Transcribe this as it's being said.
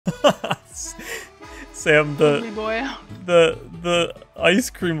Sam, boy. the ice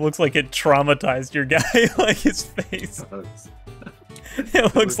cream looks like it traumatized your guy, like his face.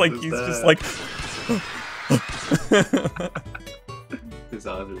 It looks like he's just like. His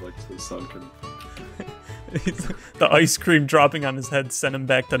eyes are like so sunken. The ice cream dropping on his head sent him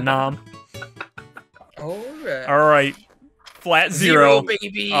back to Nam. Alright. Alright. Flat zero.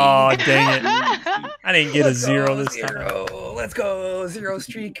 Baby. Aw, dang it. I didn't get a zero this time. Let's go. Zero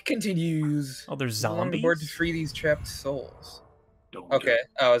streak continues. Oh, there's On the zombies? board to free these trapped souls. Don't Okay.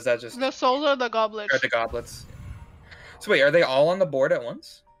 Oh, is that just The souls are the goblets. or the goblets? So wait, are they all on the board at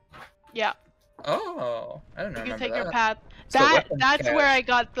once? Yeah. Oh, I don't You remember can take that. your path. So That's weapons where I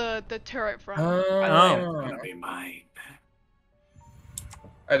got the turret from. Oh. gonna be mine.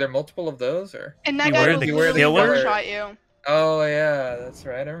 Are there multiple of those or? And that You guy wear will the literally killer? one-shot you. Oh yeah, that's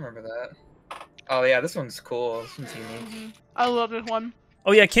right. I remember that. Oh yeah, this one's cool. This one's unique. I love this one.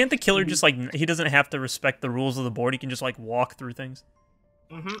 Oh yeah, can't the killer just like, he doesn't have to respect the rules of the board, he can just like walk through things?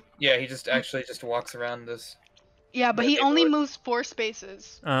 Yeah, he just actually just walks around this. Yeah, but Yeah, he they only would. moves 4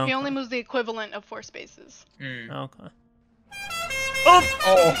 spaces. Oh, He okay. only moves the equivalent of 4 spaces. Okay. Oh!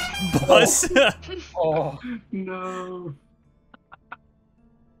 Oh, Bus! oh, No.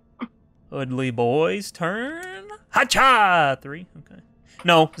 Hoodly boys turn. Hacha! 3. Okay.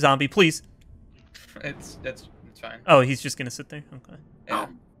 No, zombie, please. it's fine. Oh, he's just gonna sit there? Okay. Yeah.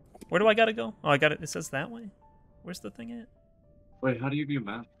 Where do I gotta go? Oh, I got it. It says that way. Where's the thing at? Wait, how do you view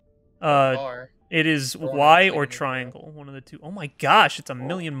map? Far. It is Oh, Y that's or like- triangle. One of the two. Oh my gosh, it's a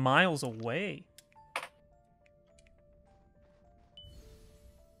million miles away.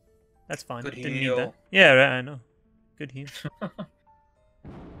 That's fine. Good Didn't need heal. that. Yeah, I know. Good heal.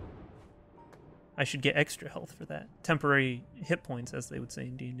 I should get extra health for that. Temporary hit points, as they would say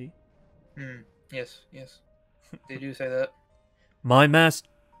in D&D. Yes, yes. They do say that. My master.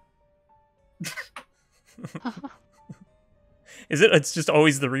 Is it? It's just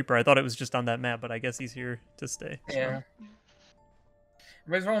always the Reaper. I thought it was just on that map, but I guess he's here to stay. so. Yeah.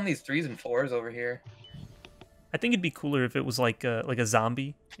 Everybody's rolling these 3s and 4s over here. I think it'd be cooler if it was like a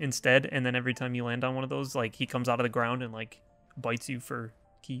zombie instead, and then every time you land on one of those, like he comes out of the ground and like bites you for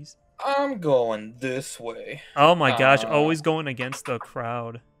keys. I'm going this way. Oh my gosh, always going against the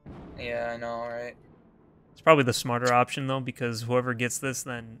crowd. Yeah, I know, right? It's probably the smarter option though, because whoever gets this,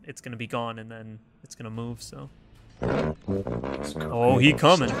 then it's gonna be gone, and then it's gonna move. So. Oh, he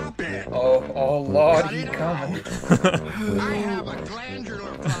coming. Oh, Lord, he coming. I have a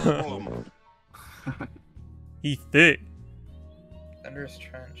glandular problem. He thick. Thunderous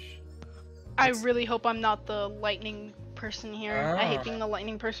Trench. I really hope I'm not the lightning person here. I hate Ah. being the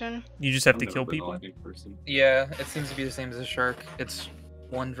lightning person. You just have to I've kill never been a people. lightning person. Yeah, it seems to be the same as a shark. It's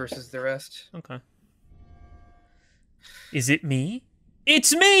one versus the rest. Okay. Is it me?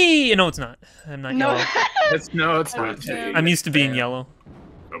 It's me! No, it's not. I'm not No. yellow. It's not. Okay. I'm used to being Yeah. yellow.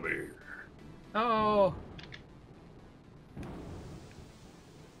 Come here. Oh.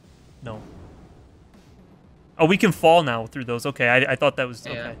 No. Oh, we can fall now through those. Okay, I thought that was...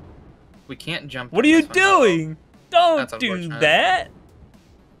 Yeah. Okay. We can't jump. What are on you this one. doing? Don't That's do unfortunate. that!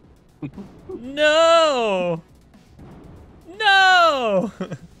 No! No!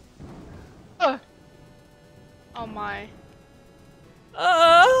 Oh my.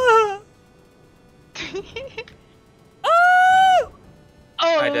 Ah! Ah!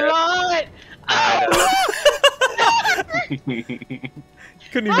 Oh, I did. right.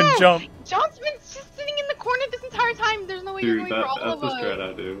 Couldn't even jump. John's been just sitting in the corner this entire time. There's no way you're Dude, going for all that's of the us. strat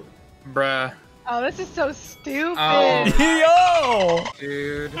I do. Bruh. Oh, this is so stupid. Oh. Yo!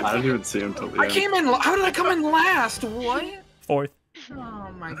 Dude. I didn't even see him till the I end. came in. How did I come in last? What? 4th.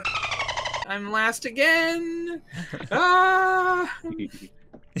 Oh my. I'm last again. Ah.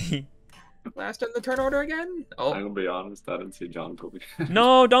 Last in the turn order again. I'm Oh. gonna be honest, I didn't see John till the end.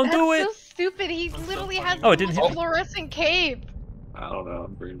 No, don't That's do it! so stupid. He literally has Oh, the it didn't most hit me. fluorescent cape. I don't know,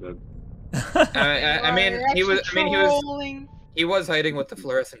 I'm brain dead. I mean, You're he was. I actually mean, he was. trolling. He was hiding with the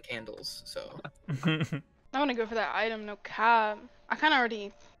fluorescent candles. So. I want to go for that item, no cap. I kind of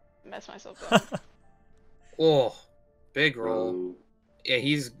already messed myself up. Oh. Big roll. Bro, Yeah,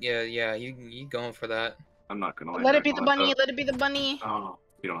 he's. Yeah. He going for that. I'm not gonna lie. Let it be the bunny. Let it be the bunny. Oh,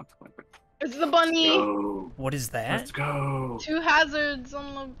 you don't have to click it. It's the bunny. Go. What is that? Let's go. 2 hazards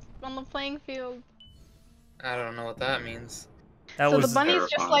on the playing field. I don't know what that means. That So was... the bunny's just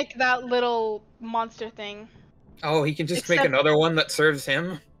terrifying. like that little monster thing. Oh, he can just make Except- another one that serves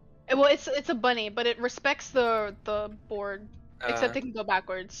him. Well, it's a bunny, but it respects the board. Except Uh, it can go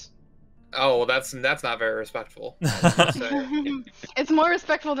backwards. Oh, well, that's not very respectful. So, It's more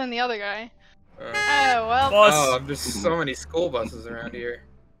respectful than the other guy. uh, Oh well. Bus. oh, there's so many school buses around here.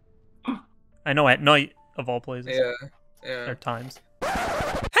 I know at night of all places. Yeah. Or times.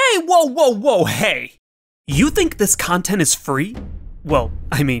 Hey, whoa, hey! You think this content is free? Well,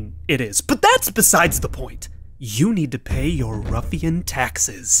 I mean, it is, but that's besides the point. You need to pay your ruffian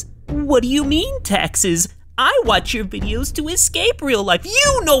taxes. What do you mean, taxes? I watch your videos to escape real life.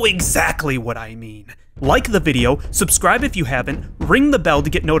 You know exactly what I mean. Like the video, subscribe if you haven't, ring the bell to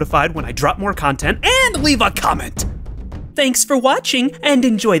get notified when I drop more content, and leave a comment. Thanks for watching, and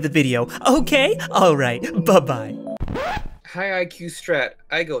enjoy the video, okay? Alright, bye-bye. High IQ strat.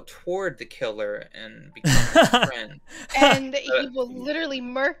 I go toward the killer and become his friend. And he will literally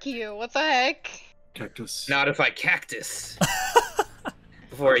murk you. What the heck? Cactus. Not if I cactus.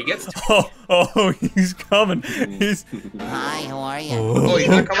 Before he gets to Oh, he's coming. He's. Hi, how are you? Oh, he's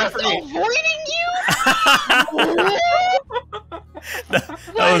not coming for me. Avoiding you? that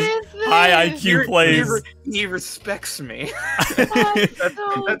What was is this? high IQ plays. He respects me. That's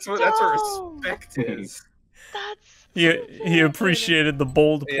That's what respect is. That's He appreciated the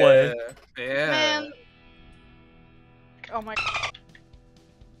bold play. Yeah. Man. Oh my.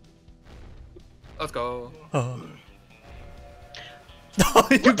 Let's go. Oh. No,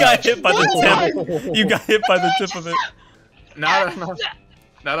 you got hit by the tip. You got hit by the tip of it. Not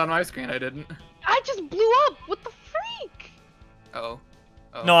on my screen. I didn't. I just blew up. What the freak? Oh.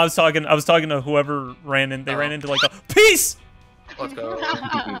 No, I was talking to whoever ran in. They ran into like a peace. Let's go.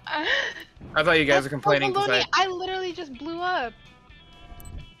 I thought you guys were complaining because I literally just blew up.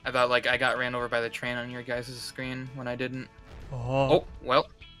 I thought like I got ran over by the train on your guys' screen when I didn't. Oh. Oh well.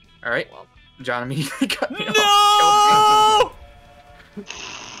 All right. John immediately got me off. No!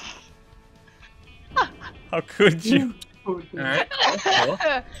 How could you? All right. Cool.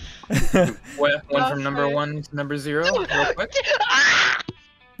 One from number 1 to number 0, real quick.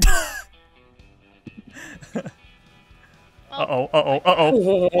 Uh-oh.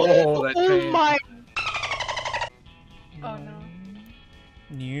 Oh, that Oh train. my. Oh no.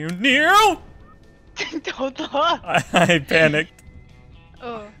 New. Don't look. I panicked.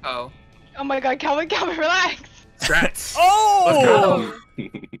 Oh. Oh. Oh my god, Calvin, relax. Strats. Oh!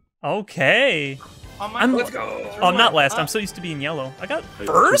 Okay. Let's go. Oh, I'm not last. I'm so used to being yellow. I got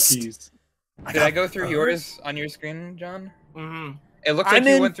first? Did I go through yours on your screen, John? Mm-hmm. It looked like I'm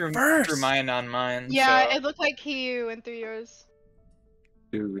you in went through first. mine on mine. Yeah, so. it looked like he went through yours.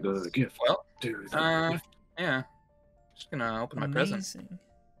 Do the gift. Well, Do the yeah. Just gonna open my present. Amazing.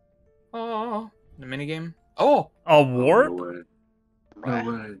 Oh, the minigame. Oh, A No warp? way.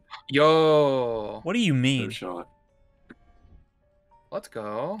 No way. yo. What do you No mean? shot. Let's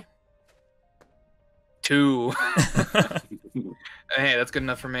go. 2. Hey, that's good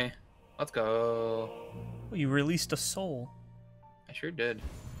enough for me. Let's go. Oh, you released a soul. I sure did.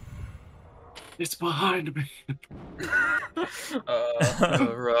 It's behind me.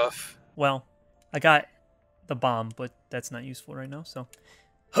 Rough. Well, I got the bomb, but that's not useful right now, so.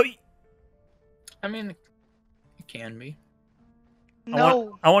 Hey! I mean, it can be.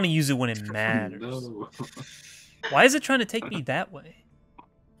 No. I want to use it when it matters. No. Why is it trying to take me that way?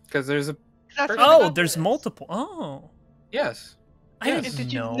 Because there's a. That's what Oh, about there's this. multiple. Oh. Yes. I Yes. didn't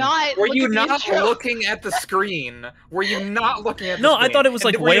Did you know. not Were look you at the not intro? looking at the screen? Were you not looking at the No, screen? I thought it was,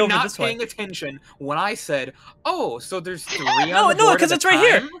 like, And were way you over not this way. paying attention when I said, oh, so there's 3 on No, the no, board 'cause at it's a right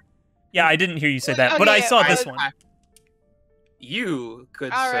here. time? Yeah, I didn't hear you say that, but Okay, I saw this alright. one. You,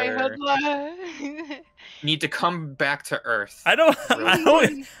 good Alright, sir, Hoodla. need to come back to Earth. I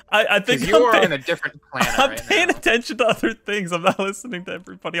think 'Cause you are on a different planet I'm right paying now. attention to other things. I'm not listening to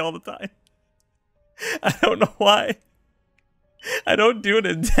everybody all the time. I don't know why. I don't do it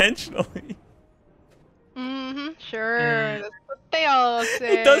intentionally. Sure. Mm. That's what they all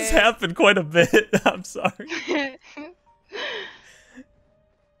say. It does happen quite a bit. I'm sorry.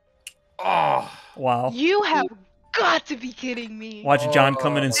 Oh, Wow. You have got to be kidding me. Watch John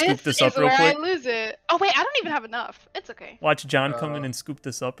come in and scoop This this up is real where quick. I lose it. Oh wait, I don't even have enough. It's okay. Watch John come in and scoop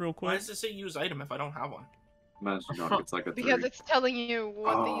this up real Why quick. does it say use item if I don't have one? Imagine John gets like a 3. Because it's telling you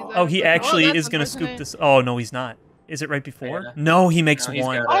what these Oh. Oh, he actually that's is gonna scoop unfortunate. this. Oh no, he's not. Is it right before? Yeah. No, he makes No, he's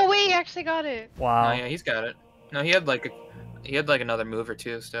one. got it. Oh wait, he actually got it. Wow. oh yeah, he's got it. No, he had like another move or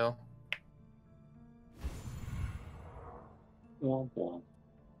 2 still. Womp womp.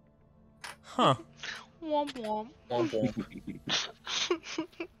 Huh. Womp womp. Womp womp.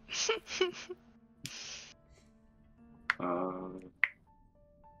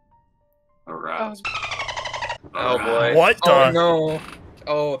 A rat. Oh boy. What Oh the- no.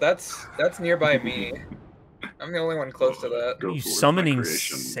 Oh, that's nearby me. I'm the only one close to that. Go Are you towards my summoning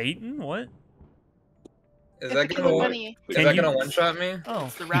creation. Satan? What? Is It's that a gonna kill one? money. Is Can that you- gonna one-shot me? Oh.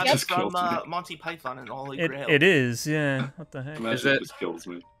 It's the rabbit just from killed me. Monty Python and the Holy It Grail. is, yeah. What the heck? Imagine Is it it- just kills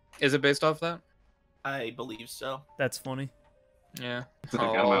me. Is it based off that? I believe so. That's funny. Yeah. It's like,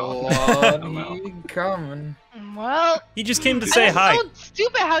 I'm out. I'm out. Lottie coming. Well, He just came to say that's hi. so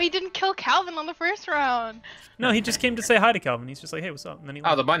stupid how he didn't kill Calvin on the first round. No, he just came to say hi to Calvin. He's just like, hey, what's up? And then he Oh,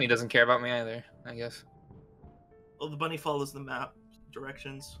 left. the bunny doesn't care about me either, I guess. Well, the bunny follows the map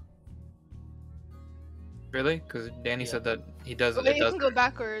directions. Really? Because Danny said that he does. But It you does. can go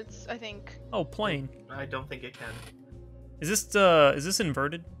backwards, I think. Oh, plane. I don't think it can. Is this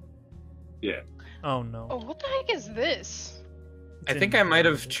inverted? Yeah. Oh no. Oh, what the heck is this? I It's think I might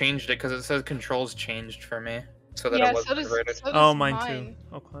have inverted. changed it because it says controls changed for me, so that Yeah, it so wasn't does, inverted. so does Oh, mine too.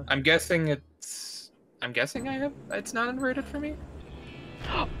 Okay. I'm guessing it's. I'm guessing it's not inverted for me.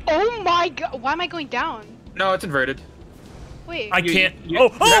 Oh my god, why am I going down? No, it's inverted. Wait. I can't. You Oh,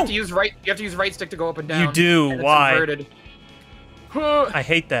 have oh! to use right. You have to use right stick to go up and down. You do. and it's Why? Inverted. I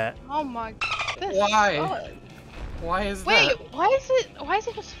hate that. Oh my god. Why? Sucks. Why is Wait, that? why is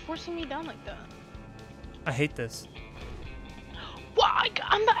it just forcing me down like that? I hate this. Why?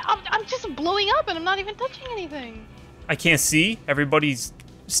 I'm just blowing up and I'm not even touching anything. I can't see. Everybody's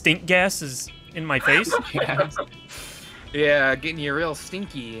stink gas is in my face. Yeah, getting you real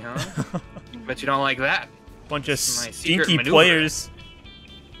stinky, huh? Bet you don't like that. Bunch of This is my secret stinky maneuver. players.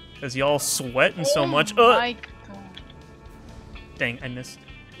 Because y'all sweating so much. My god. Dang, I missed.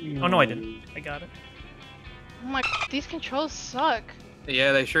 Oh no, I didn't. I got it. Oh my, these controls suck.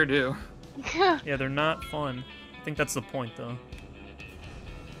 Yeah, they sure do. Yeah, they're not fun. I think that's the point, though.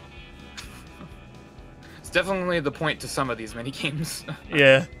 It's definitely the point to some of these mini games.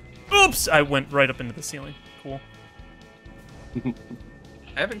 Yeah. Oops! I went right up into the ceiling. Cool. I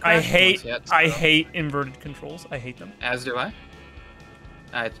haven't. I crashed hate. once yet, I so- hate inverted controls. I hate them. As do I.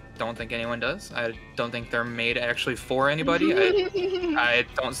 I don't think anyone does. I don't think they're made actually for anybody. I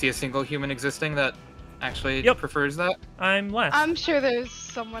don't see a single human existing that actually Yep. prefers that. I'm last. I'm sure there's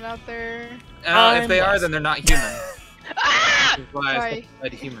someone out there. If they are, last. then they're not human. Ah! Which is why I Sorry.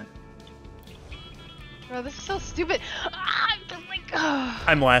 said human. Bro, this is so stupid. Ah, I'm like, ugh.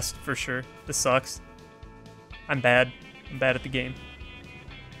 I'm last for sure. This sucks. I'm bad. I'm bad at the game.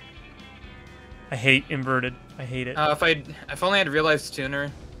 I hate inverted. I hate it. If only I'd realized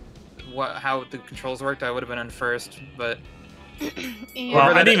sooner how the controls worked, I would have been in first. But Yeah. Wow,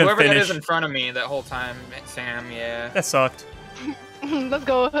 I didn't even whoever that finish. is in front of me that whole time, Sam, yeah. That sucked. Let's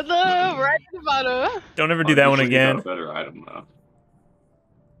go. Hello, right to the bottom. Don't ever do that one Obviously, you got again. a better item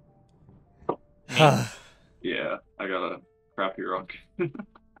I Yeah, I got a crappy rock.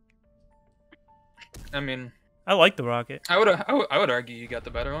 I mean, like the rocket. I would argue you got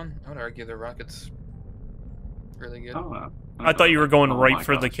the better one. I would argue the rocket's really good. Oh, I thought you were going oh right my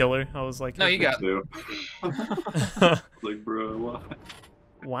for the gosh. killer. I was like, No, you got. Too. Like, bro, what?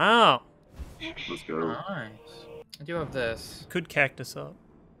 wow. Let's go. Nice. I do have this. Could cactus up.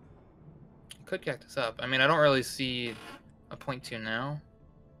 Could cactus up. I mean, I don't really see a point to now.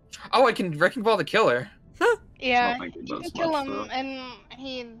 Oh, I can wrecking ball the killer. Yeah, I don't think it you does can kill much, him though. and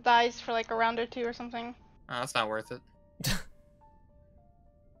he dies for like a round or two or something. Oh, that's not worth it.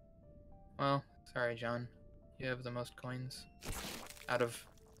 Well, sorry, John. You have the most coins out of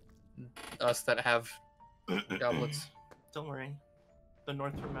us that have goblets. Don't worry. The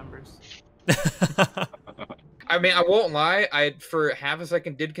North remembers. I mean, I won't lie. I for half a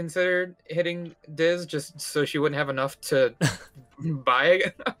second did consider hitting Diz just so she wouldn't have enough to buy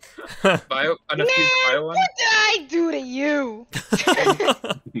enough to buy one. What did I do to you?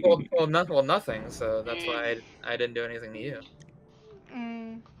 Well, nothing. So that's why I didn't do anything to you.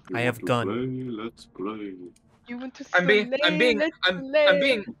 Mm, You I have want to gun. Play? Let's play. you want to I'm being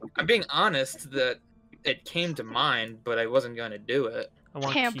slay. honest that it came to mind, but I wasn't gonna do it. I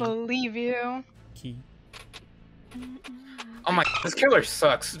want Can't key. believe you. Key. Oh my! This killer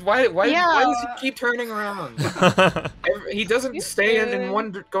sucks. Why does he keep turning around? He doesn't stay in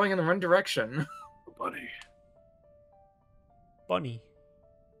going in one direction. Buddy. Bunny.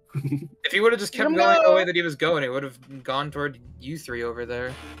 If he would have just kept going the way that he was going, it would have gone toward you three over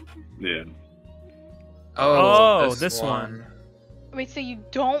there. Yeah. Oh, this one. Wait, so you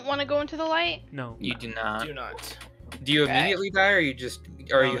don't want to go into the light? No. You do not. Do not. Do you Okay. immediately die, or you just,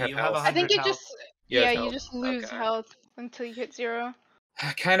 No, you have you have health? I think you 100 health. just, You have yeah, you health. just lose Okay. health until you hit 0.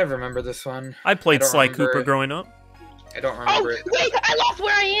 I kind of remember this one. I played don't Sly remember Cooper it. growing up. I don't Oh, remember it. wait, I lost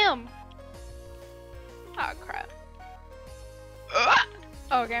where I am! Oh, crap.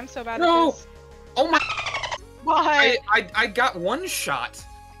 Oh, okay, I'm so bad No! at this. Oh my! Why? I got one shot.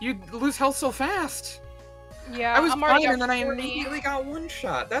 You lose health so fast. Yeah, I was I'm already fine, at and then I 40. immediately got one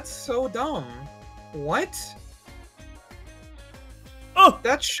shot. That's so dumb. What? Oh!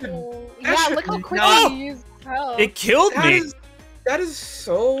 That should. Oh, That yeah, should look how quickly not- you use health. It killed That me. is That is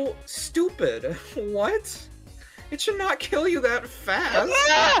so stupid. What? It should not kill you that fast.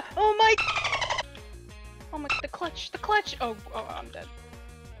 Ah! Oh my! Oh my! The clutch! The clutch! Oh, I'm dead.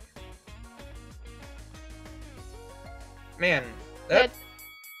 Man, Dead.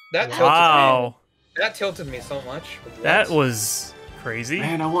 that tilted Wow. me. That tilted me so much. What? That was crazy.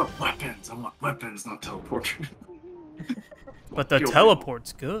 Man, I want weapons. I want weapons, not teleporters. But the Kill me.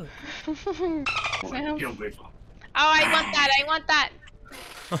 teleport's good. Sam. Kill me. Oh, I want that! I want that!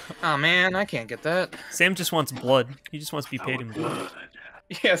 Oh man, I can't get that. Sam just wants blood. He just wants to be I paid want in blood. blood.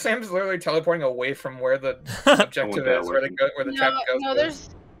 Yeah, Sam's literally teleporting away from where the objective that is, where the trap goes. No,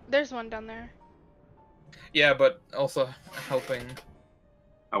 there's one down there. Yeah, but also helping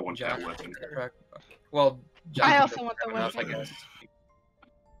I want John. that weapon. Well, John I can also just want the grab enough, I weapon. guess.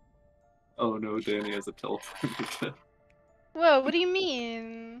 Oh no, Danny has a teleport. Whoa, what do you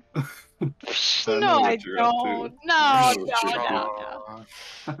mean? I know No, I what you're up to. don't. No, I know no, what you're no,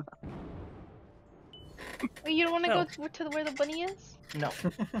 no. Wait, you don't want to No. go to where the bunny is? No.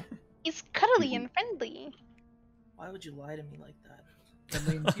 He's cuddly and friendly. Why would you lie to me like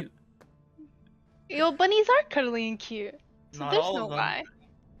that? Yo, bunnies are cuddly and cute. So Not there's all no of them. lie.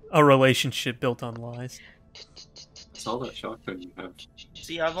 A relationship built on lies. It's all that shotgun you have.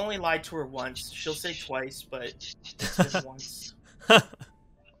 See, I've only lied to her once. She'll say twice, but it's been once.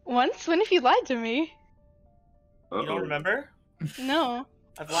 Once? When have you lied to me? You don't remember? No.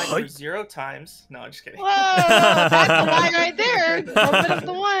 I've lied to her 0 times. No, I'm just kidding. Whoa, that's a lie right there. Open up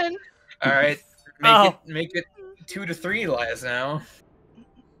the one. All right, Oh. make it 2 to 3 lies now.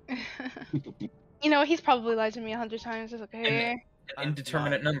 You know, he's probably lied to me 100 times. It's okay. An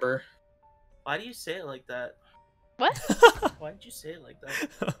indeterminate number. Why do you say it like that? What? Why did you say it like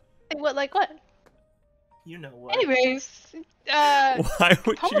that? What? Like what? You know what? Anyways, Why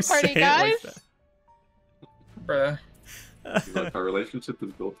would Pummel you say Party, it like guys. Bruh. Look, our relationship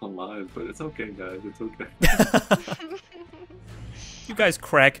is built on lies, but it's okay, guys. It's okay. You guys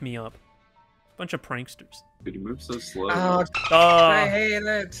crack me up. Bunch of pranksters. Dude, you move so slow. Oh, I Uh, hate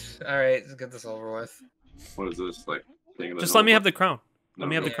it. All right, let's get this over with. What is this like? Thing just let me have the crown. Let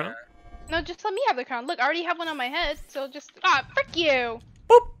me have the Yeah. crown. No, just let me have the crown. Look, I already have one on my head, so just frick you.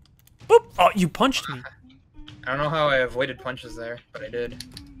 Boop, boop. Oh, you punched me. I don't know how I avoided punches there, but I did.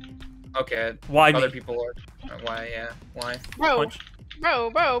 Okay. Why Other me? people are. Why? Yeah. Why? Bro, Punch.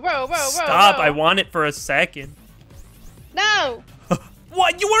 bro. Stop! I want it for a second. No.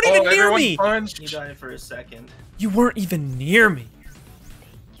 What? You weren't even near everyone me. punched. You died for a second. You weren't even near me.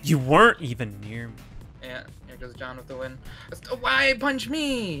 You weren't even near me. Yeah. Here goes John with the win. Why punch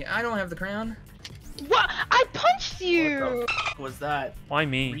me? I don't have the crown. What? I punched What you. the f was that? Why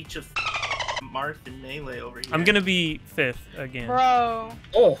me? Reach of Marth and Melee over here. I'm gonna be 5th again. Bro.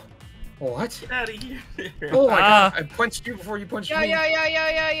 Oh. What? Get out of here. Oh my Ah. god! I punched you before you punched Yo. me.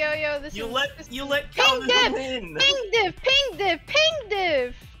 This You is, let this- you let Ping Calvin div! win. Ping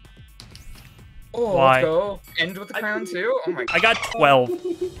div. Oh, Why? let's go. End with the crown too. Oh my god! I got 12.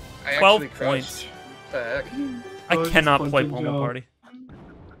 I 12 actually crushed. points. What the heck? I Oh, just cannot play punching Pummel Joe. Party.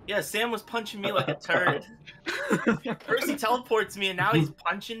 Yeah, Sam was punching me like a turd. First he teleports me, and now he's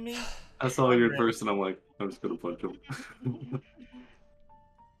punching me. I saw you in person. I'm like, I'm just gonna punch him.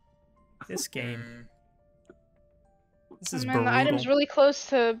 This game. Mm, This is Man, the brutal. item's really close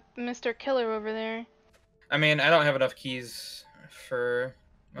to Mr. Killer over there. I mean, I don't have enough keys for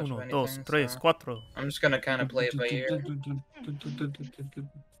much of Uno, anything. dos, tres, so cuatro. I'm just gonna kind of play it by ear.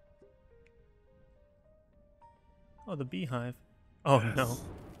 Oh, the beehive. Oh no.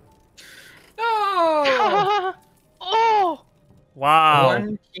 No! Oh! Wow.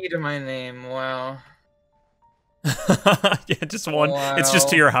 One key to my name. Wow. Yeah, just one. It's just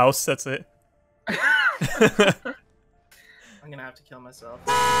to Wow. your house. That's it. I'm gonna have to kill myself.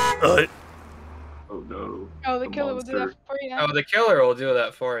 Uh, Oh no. Oh, the A killer will do that monster. for you. Oh, the killer will do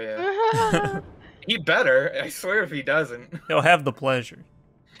that for you. He better. I swear if he doesn't. He'll have the pleasure.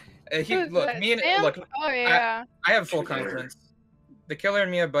 Who's Look, that, me and Sam? look. Oh yeah. I have full Killer. confidence. The killer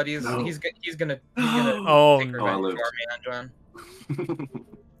and me are buddies. No. He's gonna Oh, take no. I revenge lived. for me on John.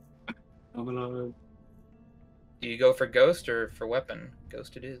 Coming on. Do you go for ghost or for weapon?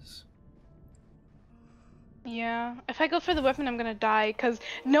 Ghost it is. Yeah. If I go for the weapon, I'm gonna die. Cause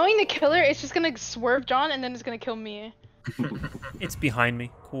knowing the killer, it's just gonna swerve John, and then it's gonna kill me. It's behind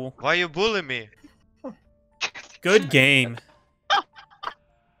me. Cool. Why you bully me? Good game.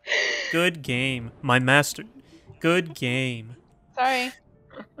 Good game. My master. Good game. Sorry.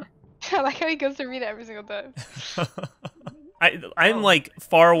 I like how he goes to read it every single time. I'm like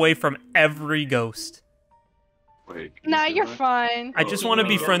far away from every ghost. Wait. can you Nah, say you're that? fine. I just Oh, want to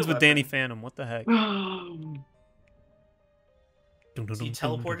be yeah. friends with Danny Phantom. What the heck? So you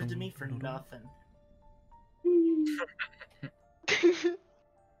teleported to me for nothing.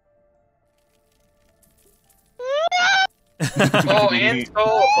 Oh, and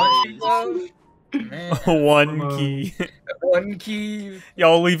so Punchy Glove. Man. One key. One key.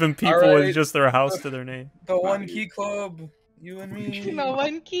 Y'all leaving people Alright. with just their house to their name. The one key club. You and me. No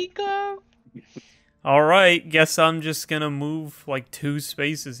one key club. Alright, guess I'm just gonna move like 2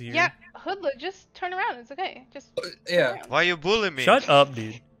 spaces here. Yeah, Hoodla, just turn around. It's okay. Just Yeah. Why you bullying me? Shut up,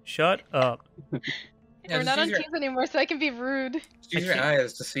 dude. Shut up. Yeah, we're just not on use your- teams anymore, so I can be rude. Just use your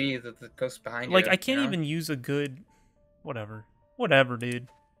eyes to see that the ghost behind Like, you. I can't you know? even use a good... Whatever. Whatever, dude.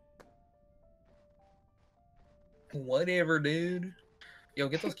 Whatever, dude. Yo,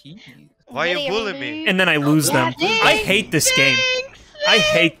 get those keys. Why you bullying me? And then I lose them. I hate this game. I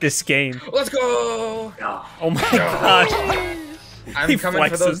hate this game. Let's go! Oh my gosh. I'm He coming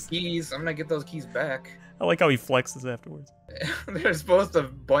for those flexes. keys. I'm gonna get those keys back. I like how he flexes afterwards. There's both a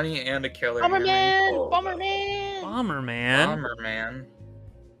bunny and a killer. near me. Bomberman! Oh, Bomberman! Bomberman. Bomberman.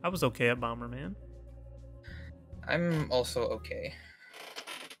 I was okay at Bomberman. I'm also okay.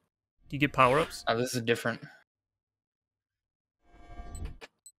 Do you get power-ups? Oh, this is different.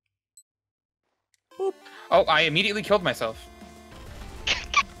 Boop. Oh, I immediately killed myself.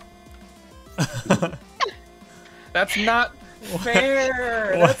 That's not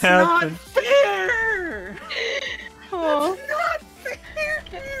fair. What That's happened? not fair. Oh, Not fair.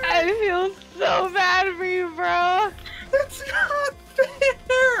 I feel so bad for you, bro. That's not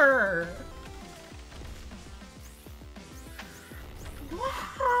fair.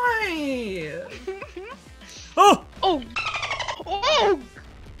 Why? Oh! Oh! Oh!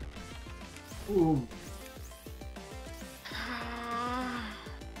 Ooh.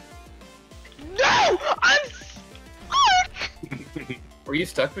 No! I'm stuck! Were you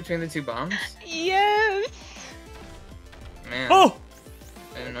stuck between the 2 bombs? Yes! Man, Oh!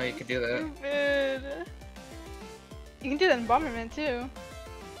 I didn't know you could do that. Stupid. You can do that in Bomberman too.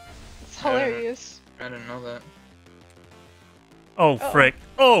 It's I don't know. hilarious. I didn't know that. Oh, Oh. frick.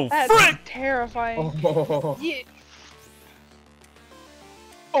 Oh, That's frick! terrifying. Oh, Yeah.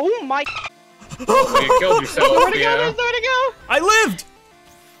 Oh my! you killed yourself. Where to go? Yeah. There's nowhere to go. I lived!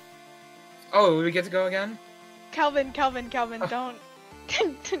 Oh, we get to go again? Calvin, don't don't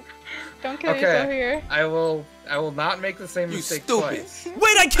kill Okay. yourself here. I will not make the same mistake twice.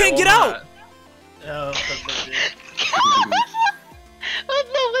 Wait, I I can't will get out! not. Oh, but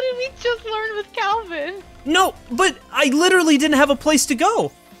What did we just learn with Calvin? No, but I literally didn't have a place to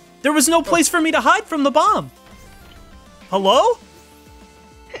go. There was no place for me to hide from the bomb. Hello?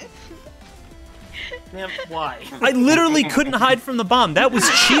 man, why? I literally couldn't hide from the bomb. That was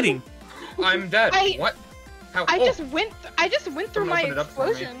cheating. I'm dead. I- What? How? I oh, just went through Someone my open it up for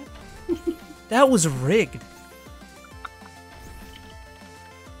me. explosion. That was rigged.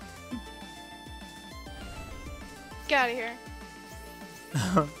 Get out of here.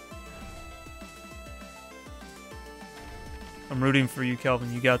 I'm rooting for you,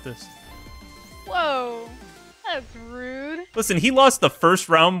 Kelvin. You got this. Whoa, that's rude. Listen, he lost the first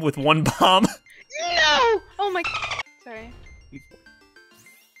round with 1 bomb. No! Oh my. Sorry.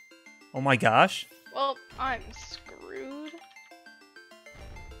 Oh my gosh. Well, I'm screwed.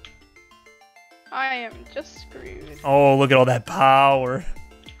 I am just screwed. Oh, look at all that power.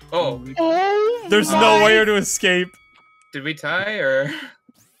 oh, Oh There's my. nowhere to escape. did we tie or?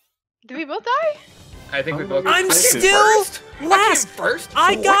 Did we both die? I think we Oh, both. I'm I came still first? last. I came first.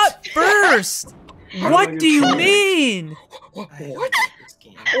 I What? got first. What do you mean? What? I hate What? this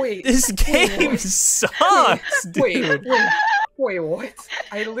game. Wait. This game sucks, dude. Wait, what?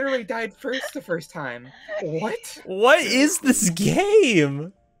 I literally died first the first time. What? What is this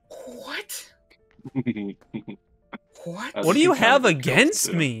game? What? What? As What do you you keep have trying to kill against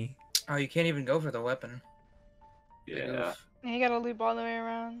too. me? Oh, you can't even go for the weapon. Yeah. You gotta loop all the way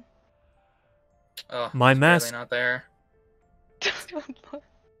around. Oh, My it's mess. barely not there.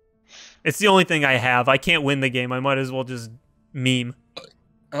 It's the only thing I have. I can't win the game. I might as well just meme.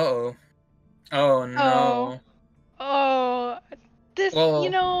 Uh-oh. Oh no. Oh, this, Well- you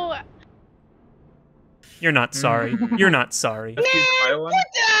know, You're not sorry. You're not sorry. Let's keep the one. what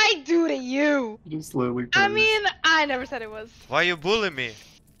did I do to you? Just slowly. I mean, I never said it was. Why you bullying me?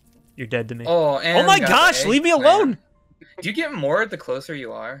 You're dead to me. Oh, and Oh my got gosh, the leave me egg alone. plant. Do you get more the closer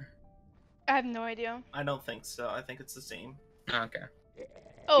you are? I have no idea. I don't think so. I think it's the same. Okay.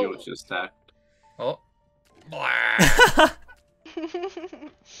 Oh. It Oh. was just stacked. Oh. Blah.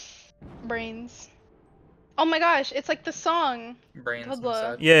 Brains. Oh my gosh, it's like the song. Brains and Hoodla.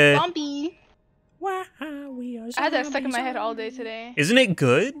 such. Yeah. Zombie. I had that stuck in my head all day today. Isn't it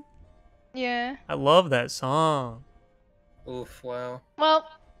good? Yeah. I love that song. Oof, wow. Well,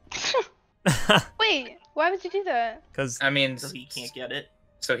 wait, why would you do that? Because I mean, So he can't get it.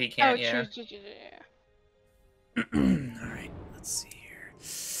 so he can't, oh, yeah. true. All right, let's see here.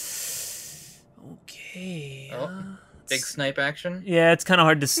 Okay. Oh, Big snipe action. yeah, it's kind of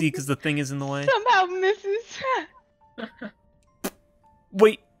hard to see because the thing is in the way. Somehow misses.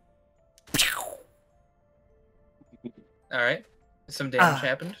 Wait. Alright. Some damage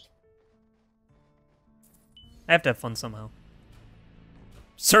happened. I have to have fun somehow.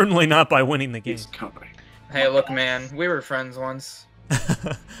 Certainly not by winning the game. He's coming. Hey, look, man. We were friends once.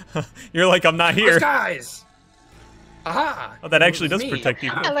 You're like, I'm not here. Us guys! Aha! Oh, that actually It was does me. protect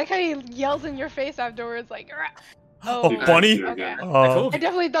you. I like how he yells in your face afterwards, like, "Rah." Oh, Dude, bunny? Okay. I Oh, told I you.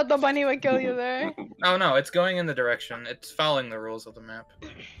 definitely thought the bunny would kill you there. Oh no, it's going in the direction. It's following the rules of the map.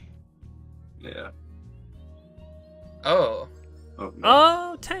 Yeah. Oh. Oh, no.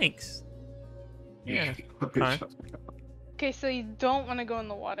 oh, tanks. Yeah. Fine. Okay, so you don't want to go in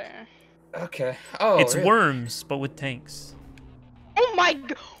the water. Okay. Oh, It's really? worms, but with tanks. Oh my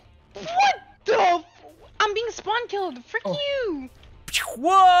god! What the? I'm being spawn killed. Frick Oh. you!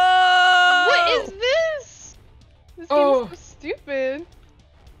 Whoa! What is this? This game Oh. is so stupid.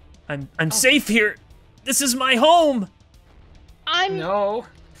 I'm safe here. This is my home. I'm. No.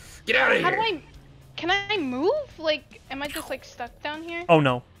 Get out of How here. do I? Can I move? Like, am I just like stuck down here? Oh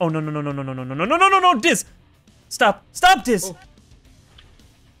no. Oh no no no no no no no no no no no no no Diz. Stop. Stop Diz. Oh.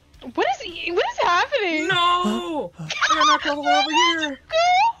 What is happening? No! I got knocked all the way over here.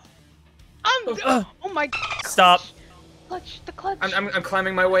 Oh my. Stop. Clutch. The clutch. I'm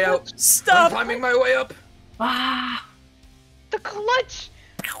climbing my way out. I'm Stop. climbing my way up. The clutch.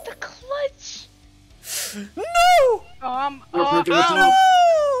 The clutch. No. Oh,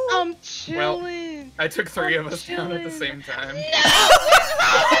 I'm chilling. Well, I took 3 of us down at the chilling. same time. No!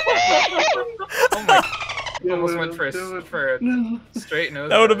 Oh my. Almost went for a straight nose.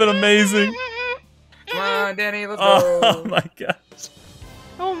 That would have been amazing. Come on, Danny, let's Oh go. my gosh.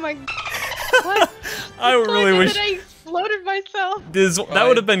 Oh my. What? I really wish I exploded myself. Diz, that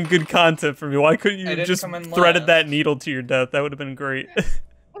would have been good content for me. Why couldn't I you didn't just come in threaded last. that needle to your death? That would have been great.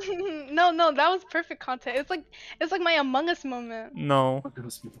 No, that was perfect content. It's like my Among Us moment. No.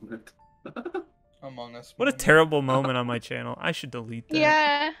 Among Us. What a terrible moment on my channel. I should delete that.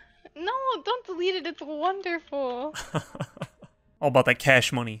 Yeah. No, don't delete it. It's wonderful. All about that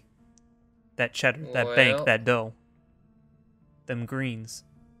cash money. That cheddar, that bank, Well. that dough. Them greens.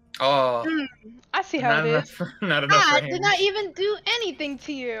 Oh, I see how not it is. enough. Not enough I range. did not even do anything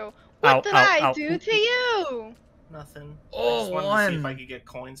to you. What Ow, did ow, I ow. do to you? Nothing. Oh, I just wanted to see if one. I could get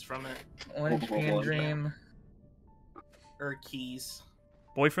coins from it. One HP and dream. Or keys.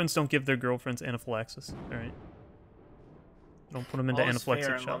 Boyfriends don't give their girlfriends anaphylaxis. All right. Don't put them into All is fair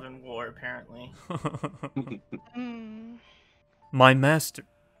anaphylactic in shock. love and war, apparently. Mm. My master.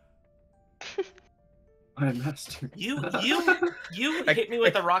 My master. You hit me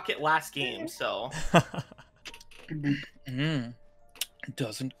with a rocket last game, so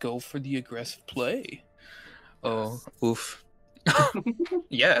Doesn't go for the aggressive play. Oh, oof.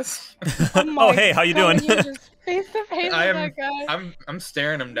 Yes. Oh, hey, how you doing? You're just face to face with I am- that guy. I'm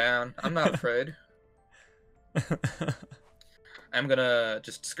staring him down. I'm not afraid. I'm gonna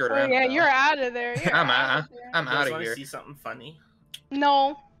just skirt Oh around. yeah, now. you're out of there. You're I'm out out. of there. I'm you out guys of want to here. see something funny?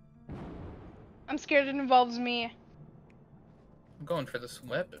 No. I'm scared it involves me. I'm going for this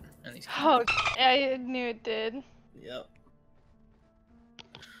weapon and these. Oh, I knew it did. Yep.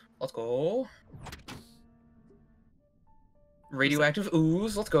 Let's go. Radioactive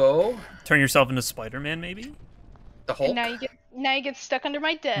ooze. Let's go. Turn yourself into Spider-Man, maybe? The Hulk. And now you get stuck under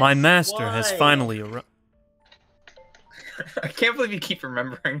my desk. My master has Why? finally arrived. I can't believe you keep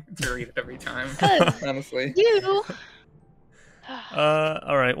remembering to read it every time. 'Cause Honestly. you.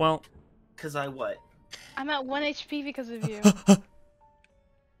 All right, well. Cause I what? I'm at 1 HP because of you.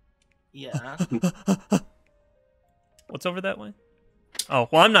 Yeah. What's over that way? Oh,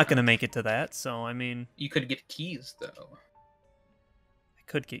 well, I'm not going to make it to that, so, I mean, You could get keys though. I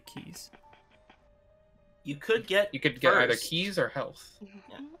could get keys. You could get. You could get either first. keys or health.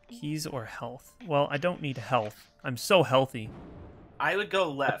 Keys or health? Well, I don't need health. I'm so healthy. I would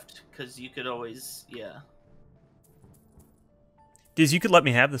go left, cause you could always, yeah. Diz, you could let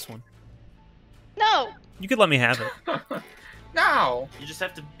me have this one. No. You could let me have it. No. You just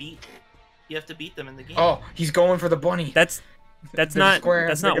have to beat. You have to beat them in the game. Oh, he's going for the bunny. That's There's a not square-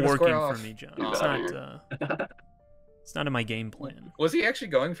 that's they're not gonna working square for off. me, John. Oh. It's not it's not in my game plan. Was he actually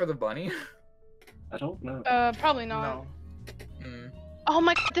going for the bunny? I don't know. Probably not. No. Mm. Oh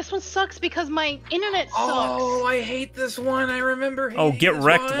my, this one sucks because my internet sucks. Oh, I hate this one. I remember. Oh, hating get this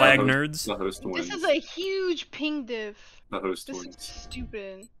wrecked, one. lag nerds. The host This wins. is a huge ping diff. The host This is wins.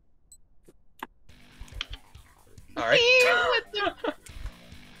 stupid. All right. Ew, what the-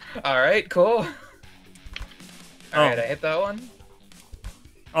 All right, cool. All right, Oh. I hit that one.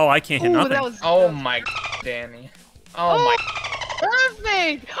 Oh, I can't hit Ooh, nothing. that was Oh dumb. my, Danny. Oh my.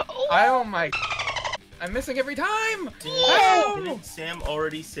 Perfect! Oh, Oh my. I'm missing every time. Didn't Sam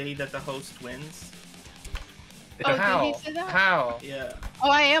already say that the host wins? Oh, How? did he say that? How? Yeah. Oh,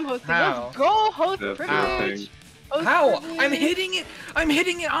 I am hosting. How? Let's go, host That's privilege. the thing. Host How? privilege. I'm hitting it. I'm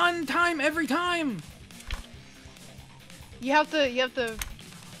hitting it on time every time. You have to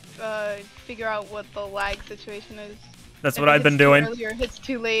figure out what the lag situation is. That's If what it I've been hits too doing. early or hits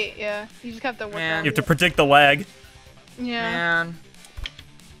too late, yeah. You just have to work Man. on You have to it. predict the lag. Yeah. Man.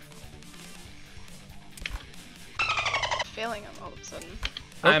 Failing him all of a sudden.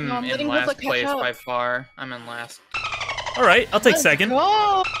 I'm No, I'm in letting last Hoodla catch place up. by far. I'm in last. All right, I'll take Let's second. Go!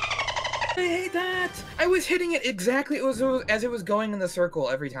 I hate that. I was hitting it exactly as it was going in the circle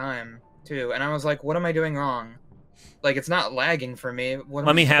every time too, and I was like, "What am I doing wrong? Like, it's not lagging for me. What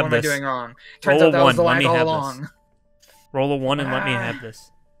Let me have am I this. doing wrong?" Turns Roll out that a was the one, let lag me all have along. this. Roll a 1 and let me Ah. have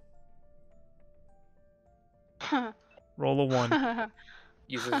this. Roll a 1.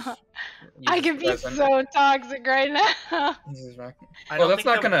 Uses, I can be present. so toxic right now. Uses back. I Well, don't that's think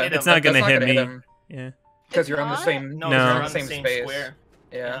not that would gonna. hit It's him. not gonna that's hit me. him Yeah. because you're on the not? same. No, No. you're you're on the same space. square.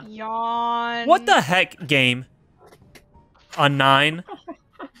 Yeah. Yawn. What the heck, game? A 9?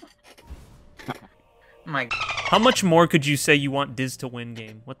 My. How much more could you say you want Diz to win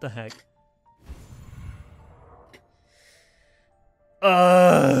game? What the heck?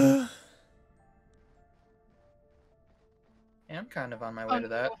 Yeah, I'm kind of on my way to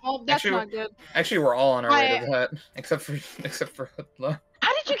that. Oh, that's Actually, not good. Actually, we're all on our way to that, except for Hoodla.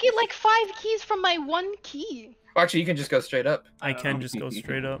 How did you get like 5 keys from my 1 key? Well, actually, you can just go straight up. I can just go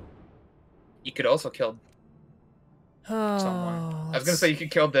straight up. You could also kill someone. Oh, I was gonna say you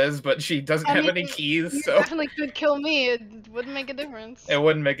could kill Diz, but she doesn't I have mean, any keys, You so definitely could kill me. It wouldn't make a difference. it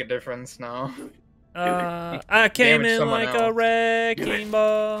wouldn't make a difference. No. I came damage in someone like a else. wrecking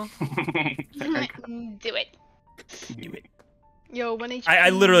ball. Do it. Do it. Yo, 1 HP. I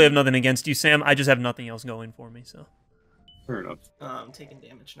literally have nothing against you, Sam. I just have nothing else going for me, so. Fair enough. I'm taking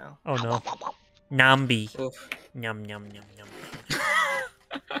damage now. Oh no. Nambi. Oof. Yum yum yum yum.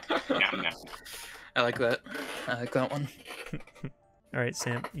 Nom, nom. I like that. I like that one. Alright,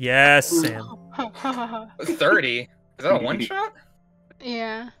 Sam. Yes, Sam. 30. Is that a one shot?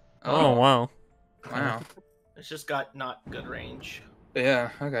 Yeah. Oh wow. Wow. It's just got not good range. Yeah.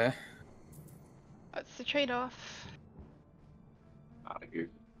 Okay. What's the trade-off? Out of here.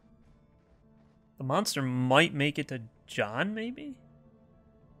 The monster might make it to John, maybe?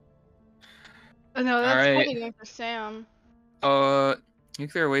 Oh, no, that's Alright. probably going for Sam.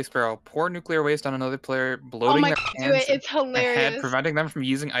 Nuclear waste barrel. Pour nuclear waste on another player, Oh bloating my their god, do hands it. It's ahead, hilarious. preventing them from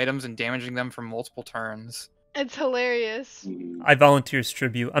using items and damaging them for multiple turns. It's hilarious. I volunteer as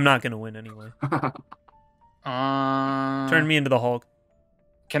tribute. I'm not gonna win anyway. Turn Turn me into the Hulk.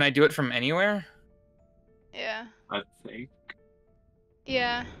 Can I do it from anywhere? Yeah. I think.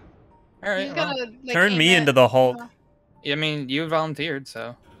 Yeah. All You right. just Well, gotta, like, Turn aim me it. into the Hulk. I mean, you volunteered,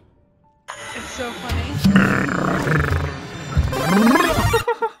 so. It's so funny.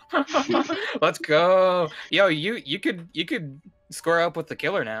 Let's go. Yo, you could square up with the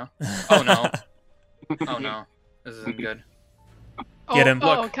killer now. Oh no. Oh no. This isn't good. Get him.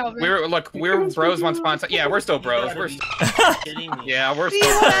 Look, Calvin. we were bros once upon a time. Yeah, we're still bros. You We're gotta be kidding me. yeah, we're See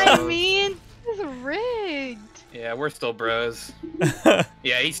still what I bros. mean? This is rigged. Yeah, we're still bros.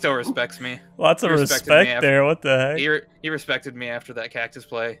 Yeah, he still respects me. Lots of He respected me respect after- there. What the heck? He respected me after that cactus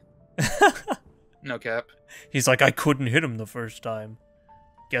play. No cap. He's like, I couldn't hit him the first time.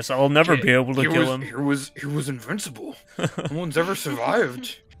 Guess I'll never be able to kill him. He was invincible. No one's ever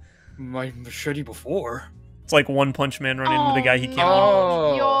survived my machete before. It's like One Punch Man running into the guy he can't. no.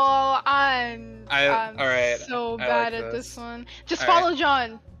 Oh. Yo, I'm alright, so I bad like at this. this one. Just Alright. follow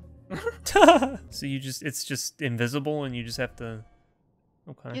John. So it's just invisible and you just have to.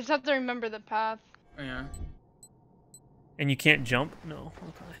 You Okay. just have to remember the path. Yeah. And you can't jump? No.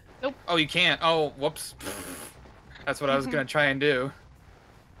 Okay. Oh, you can't. Oh, whoops. That's what I was gonna try and do.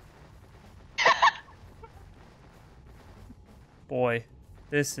 Boy,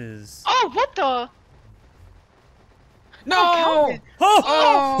 this is. Oh, what the? No! Calvin.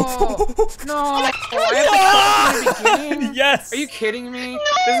 Oh! No! I have to start from the beginning? Yes! Are you kidding me?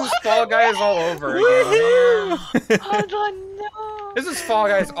 This is Fall Guys all over again. Woohoo! Hold on, no. This is Fall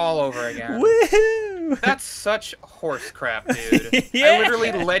Guys all over again. Woohoo! That's such horse crap, dude. Yeah. I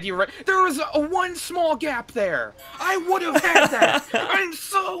literally led you right. There was one small gap there. I would have had that. I'm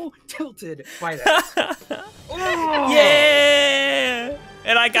so tilted by that. Yeah!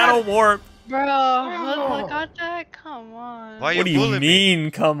 And I got a warp. Bro, Hoodla got that? Come on. Why What do you bullying mean?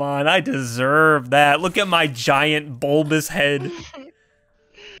 me? Come on, I deserve that. Look at my giant bulbous head.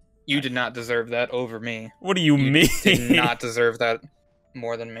 You did not deserve that over me. What do you mean? Did not deserve that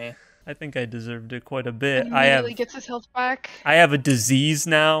more than me. I think I deserved it quite a bit. He I immediately gets his health back. have a disease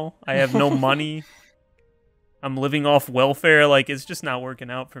now. I have no money. I'm living off welfare. Like, it's just not working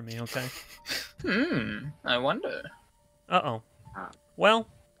out for me, okay? I wonder. Uh-oh. Well,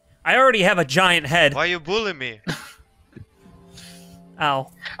 I already have a giant head. Why you bullying me?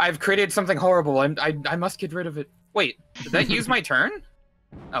 Ow. I've created something horrible. I must get rid of it. Wait, did that use my turn?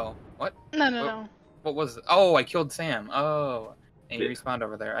 Oh, what? No. What was it? Oh, I killed Sam. Oh, and he respawned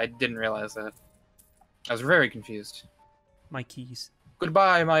over there. I didn't realize that. I was very confused. My keys.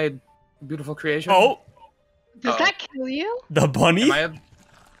 Goodbye, my beautiful creation. Oh! Does that kill you? The bunny? Am I a...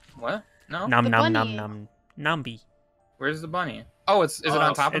 What? No? Nom The nom bunny. nom nom. Nambi. Where's the bunny? Oh, is it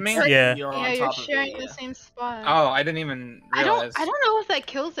on top of me? Yeah. You're on Yeah, you're top of sharing it, the yeah. same spot. Oh, I didn't even realize. I don't know if that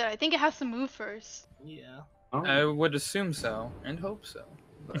kills it. I think it has to move first. Yeah. I would assume so, and hope so.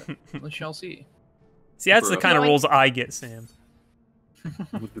 But we shall see. See, that's the kind of Going- rolls I get, Sam.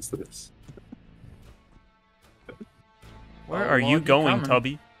 What is this? Where Oh, are you Lord, going, coming.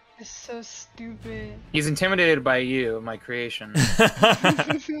 Tubby? It's so stupid. He's intimidated by you, my creation.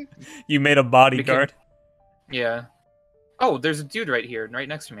 You made a bodyguard. Yeah. Oh, there's a dude right here, right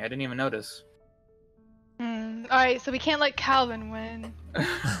next to me. I didn't even notice. Alright, so we can't let Calvin win.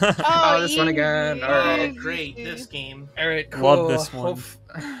 Oh, this one again. easy. All right. Easy. Great, this game. All right, cool. Love this one.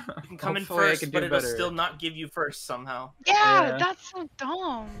 You can come in Hopefully I first, can but do it'll better. still not give you first somehow. Yeah, Yeah. that's so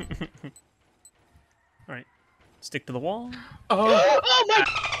dumb. Alright. Stick to the wall. Oh, Oh my!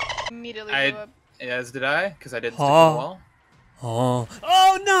 Immediately I- blew up. as did I, because I did stick to the Oh. wall. Oh.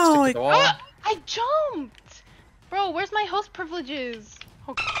 Oh no! Stick to the wall. I jumped! Bro, where's my host privileges?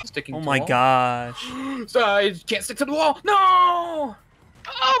 Oh, Sticking Oh to my the wall. gosh. So I can't stick to the wall. No!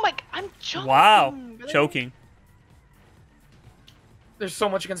 oh my! I'm jumping! Wow. Really? Choking. There's so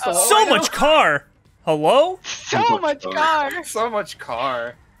much against the wall. So right much car! Hello? So much car! now. So much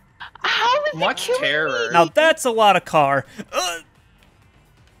car. How is Much it killing terror. me? Now that's a lot of car.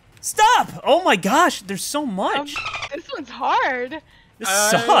 Stop! Oh my gosh, there's so much. This one's hard. This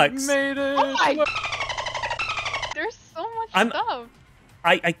I sucks. made it. Oh my! There's so much stuff.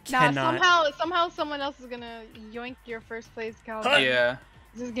 I Now cannot. somehow someone else is gonna yoink your first place, Calvin. Yeah.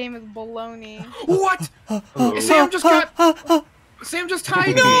 This game is baloney. What? Oh. Sam just got. Sam just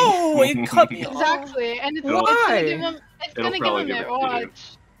tied me. No! It cut me off. Exactly, and it's Why? gonna give him. It's It'll gonna give probably him give it. it to you. Watch.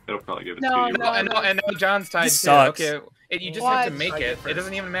 It'll probably give it No, to you. no. And now John's tied This too. sucks. Okay, you just have to Watch. make it. It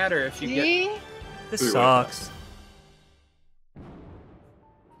doesn't even matter if you get. See? This Wait, sucks.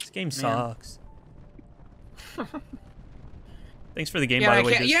 This game sucks. Thanks for the game, Yeah, by and the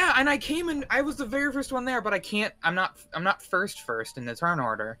I way. can't, Dis- yeah, and I came in. I was the very first one there, but I can't. I'm not first in the turn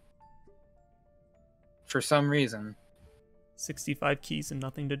order. For some reason. 65 keys and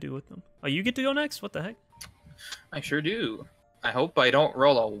nothing to do with them. Oh, you get to go next? What the heck? I sure do. I hope I don't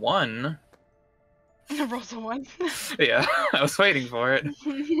roll a 1. Rolls a 1. Yeah, I was waiting for it.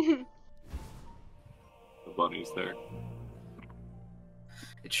 The bunny's there.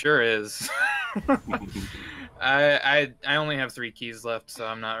 It sure is. I only have 3 keys left, so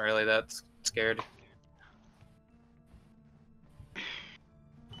I'm not really that scared.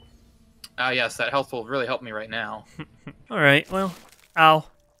 Ah, yes, that health will really help me right now. Alright, well. Ow.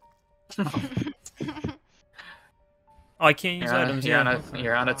 Oh, I can't use items you're, yet.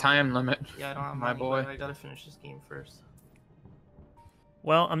 you're on a time limit. Yeah, I don't have My money, boy. but I gotta finish this game first.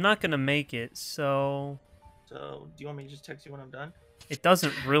 Well, I'm not gonna make it, so So, do you want me to just text you when I'm done? it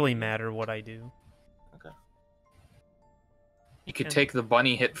doesn't really matter what I do. Okay. You could And- take the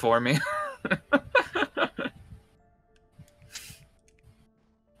bunny hit for me.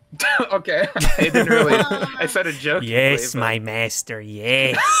 Okay, I didn't really. I said a joke. Yes, my master,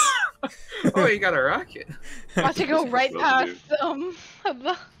 yes. Oh, you got a rocket. Watch it go right Will past do.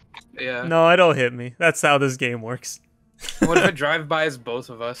 Yeah. No, it don't hit me. That's how this game works. What if it drive-bys both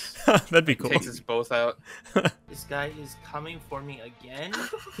of us? That'd be cool. Takes us both out. This guy is coming for me again.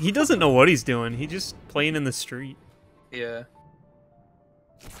 He doesn't know what he's doing. He's just playing in the street. Yeah.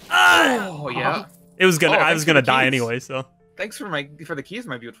 Ah! Oh yeah. It was gonna. Oh, I thanks was for gonna the die keys. anyway. So. Thanks for the keys,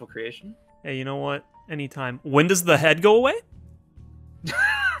 my beautiful creation. Hey, you know what? Anytime. When does the head go away?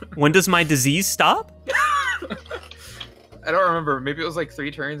 When does my disease stop? I don't remember. Maybe it was like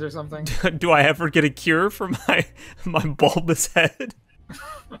 3 turns or something. Do I ever get a cure for my bulbous head?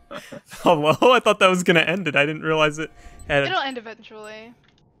 Hello? I thought that was gonna end it. I didn't realize it had. It'll end eventually.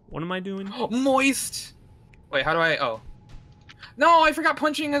 What am I doing? Moist. Wait, how do I? Oh. No, I forgot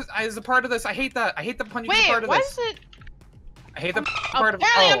punching is a part of this. I hate that. I hate the punching is a part of why this. is it? I hate the part of.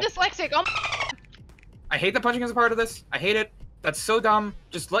 Apparently, Oh. I'm dyslexic. I hate the punching as a part of this. I hate it. That's so dumb.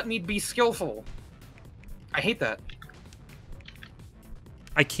 Just let me be skillful. I hate that.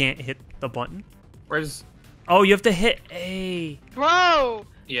 I can't hit the button. Where's? Oh, you have to hit A. Bro.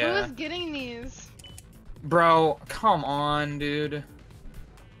 Yeah. Who is getting these? Bro, come on, dude.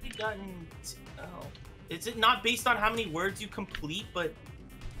 We've gotten. Oh, is it not based on how many words you complete? But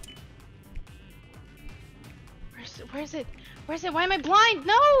Where's it? Where's it? Why am I blind?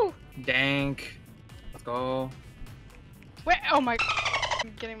 No. Dank. Let's go. Where? Oh my.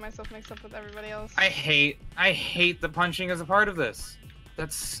 I'm getting myself mixed up with everybody else. I hate the punching as a part of this.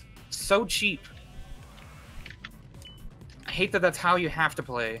 That's so cheap. I hate that that's how you have to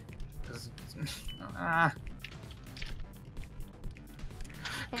play. 'Cause,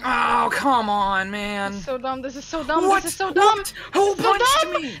 Oh, come on, man. This is so dumb. This is so dumb. What? This is so dumb. What? Who This is so punched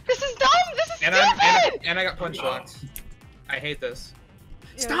dumb. me? This is dumb. This is stupid. And I got punch locked. I hate this.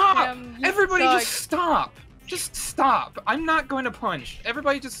 Yeah, Stop! Sam, you Everybody suck. just stop! Just stop! I'm not going to punch.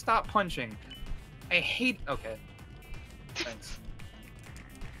 Everybody just stop punching. I hate... Okay. Thanks.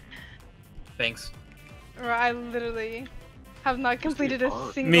 Thanks. Bro, I literally have not completed a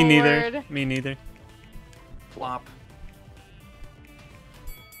single Me neither. word. Me neither. Flop.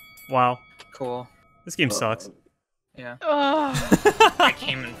 Wow. Cool. This game sucks. Yeah. Ugh. I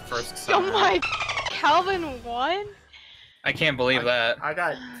came in first Oh somehow. my. Calvin won? I can't believe that. I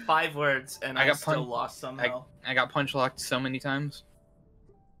got 5 words and I I got still lost somehow. I got punch locked so many times.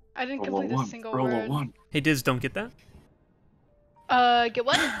 I didn't Roll a complete a one. single Roll a word. one. Hey, Diz, don't get that? Get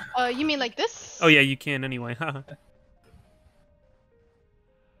what? You mean like this? Oh, yeah, you can anyway. Haha.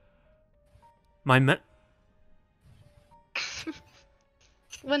 My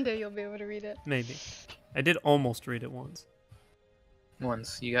One day you'll be able to read it. Maybe. I did almost read it once.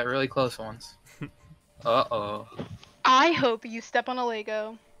 Once. You got really close once. Uh-oh. I hope you step on a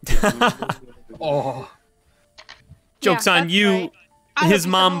Lego. Oh. Joke's Yeah, on that's you. right. I hope His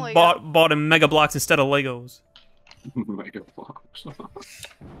you step on a mom Lego. bought him Mega Blocks instead of Legos. Mega blocks.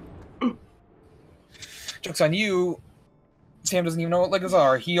 Joke's on you. Sam doesn't even know what Legos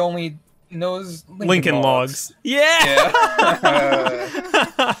are. He only knows Lincoln Logs. Yeah!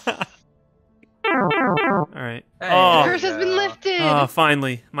 Alright. Hey, Oh, Curse has been lifted!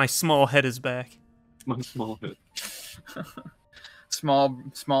 finally. My small head is back. My small head.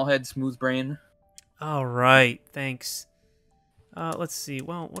 Small head, smooth brain. Alright, thanks. Let's see.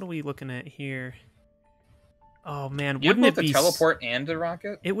 Well, what are we looking at here? Oh, man. You Wouldn't have it both be... the teleport and the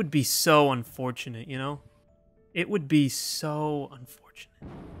rocket? It would be so unfortunate, you know? It would be so unfortunate.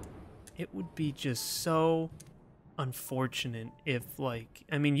 It would be just so unfortunate if, like...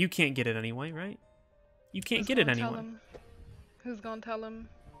 I mean, you can't get it anyway, right? You can't get it gonna tell anyway. him? Who's gonna tell him?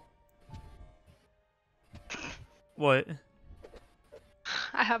 What?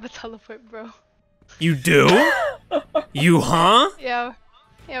 I have a teleport, bro. You do? You, huh? Yeah.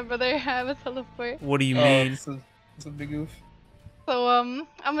 Yeah, brother, I have a teleport. What do you mean? It's a big goof. So, I'm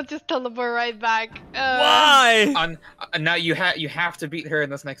gonna just teleport right back. Why? Now you have to beat her in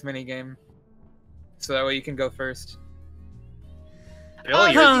this next mini game, so that way you can go first.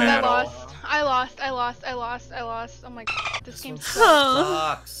 Really, you're I bad. lost. I lost. Oh my god, this game sucks.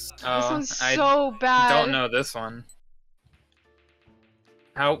 Sucks. This Oh, one's I so bad. don't know this one.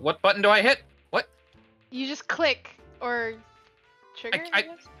 What button do I hit? What? You just click or trigger. I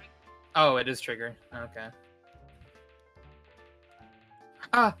guess? Oh, it is trigger. Okay.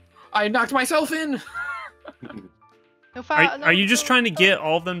 I knocked myself in. No, Are you just trying to get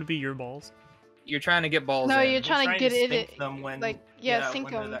all of them to be your balls? You're trying to get balls No, in. you're trying to get sync it. them when, Like, yeah, sync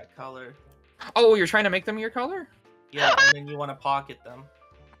when they're them. that color. Oh, you're trying to make them your color? Yeah, and then you want to pocket them.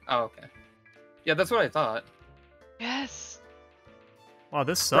 Oh, okay. Yeah, that's what I thought. Yes. Wow,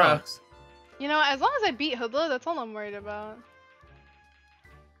 this sucks. You know, as long as I beat Hoodla, that's all I'm worried about.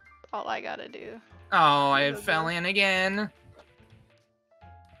 All I gotta do. Oh, I fell in again.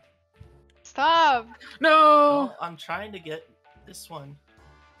 Stop. No. Well, I'm trying to get this one.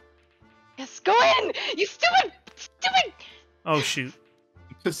 Yes, go in. You stupid. Oh, shoot.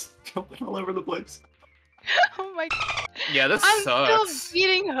 Just jumping all over the place. Oh my. Yeah, this I'm sucks. still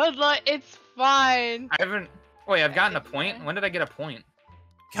beating Hoodla. It's fine. I haven't. Wait, I've gotten a point. When did I get a point?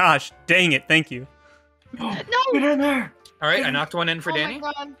 Gosh, dang it. Thank you. No. Get in there. All right, I knocked one in for Oh my Danny.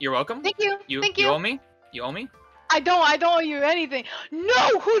 God. You're welcome. Thank you. Thank you. You owe me. You owe me. I don't owe you anything.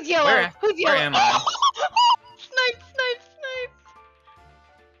 No, who's yellow? Who's yellow? Where am I? Snipe.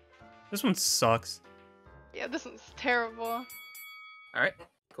 This one sucks. Yeah, this one's terrible. All right.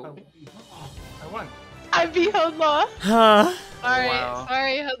 Cool. I won. I beat Hoodla. Huh? Sorry, Wow.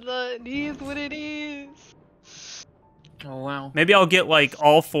 sorry, Hoodla. It is what it is. Oh wow. Maybe I'll get like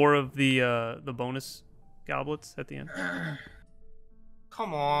all 4 of the bonus goblets at the end.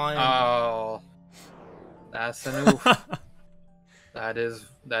 Come on. Oh, that's an oof. that is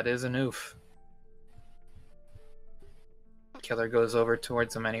an oof. Killer goes over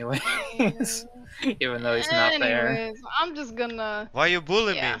towards him anyways, even though he's not there. Anyways, I'm just gonna. Why you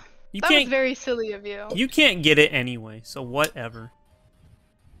bully Yeah. me? You That was can't. very silly of you. You can't get it anyway. So whatever.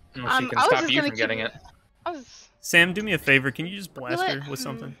 Unless she can I was stop just you gonna from getting keep- it. I was. Sam, do me a favor. Can you just blast What? her with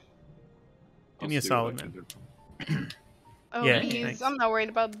something? I'll Give me a see solid, what I man. can do. Oh, Yeah, bees. thanks. I'm not worried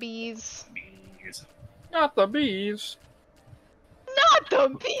about bees. Not the bees. Not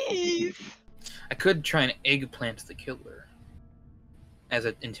the bees. I could try and eggplant the killer as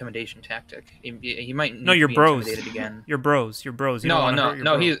an intimidation tactic. He might No, need you're to be bros. intimidated again. You're bros. You're bros. You don't wanna hurt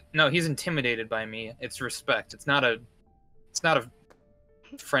your bro. He's intimidated by me. It's respect. It's not a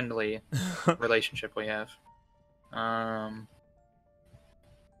friendly relationship we have. I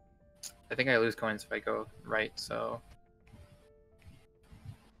think I lose coins if I go right, so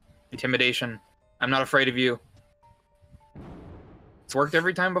intimidation. I'm not afraid of you. It's worked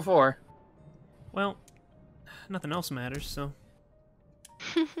every time before. Well, nothing else matters, so.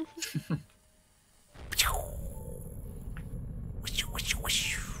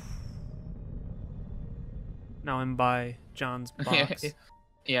 Now I'm by John's box.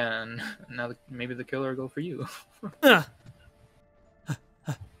 Yeah, and now maybe the killer will go for you. Ugh.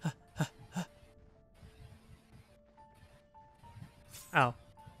 Ow.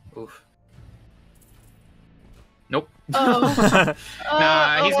 Oof. Nope. Oh.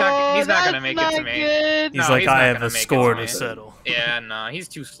 Nah, he's not that's gonna make it to not me. good. He's No, like, he's I not have gonna a make it score to to me. settle. Yeah, nah, he's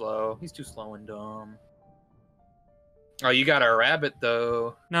too slow. He's too slow and dumb. Oh, you got a rabbit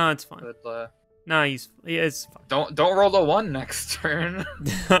though. No, it's fine. But, No, it's don't roll a 1 next turn.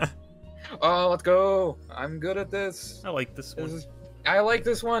 fine. Oh, let's go. I'm good at this. I like this one. I like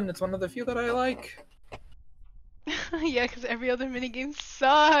this one. It's one of the few that I like. Yeah, because every other minigame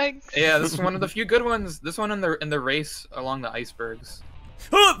sucks. Yeah, this is one of the few good ones. This one in the race along the icebergs.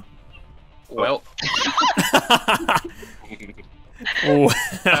 Well, Oh.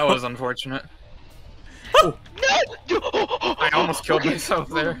 that was unfortunate. No! I almost killed myself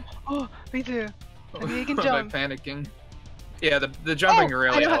there. Oh, me too. I mean, you can By jump. panicking. Yeah, the jumping Oh,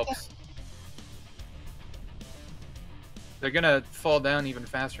 really I know how to- helps. They're gonna fall down even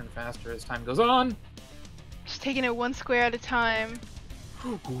faster and faster as time goes on. Just taking it 1 square at a time.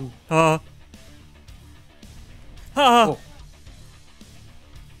 Oh. Oh!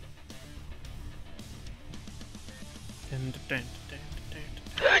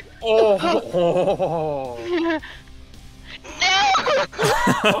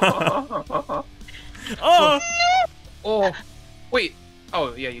 Oh! Oh! Wait!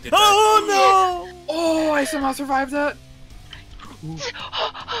 Oh, yeah, you did. Oh no! Oh, I somehow survived that.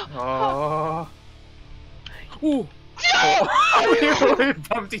 Oh! Ooh! Oh. We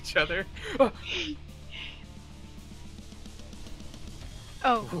bumped each other. Oh,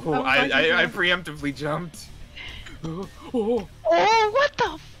 Oh, I preemptively jumped. Oh, Oh, what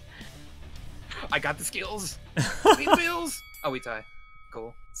the? I got the skills. Pay the bills. Oh, we tie.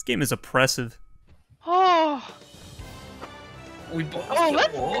 Cool. This game is oppressive. Oh. We both Oh, get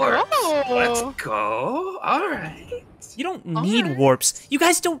let's warps. go. Let's go. All right. You don't need Alright. warps. You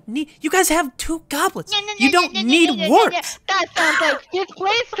guys don't need. You guys have 2 goblets. You don't need warps. That sounds like 5th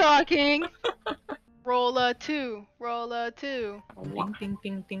place talking. Roll a 2. Roll a 2. Ding, ding,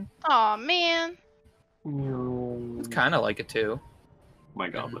 ding, ding. Aw, man. It's kind of like it too, My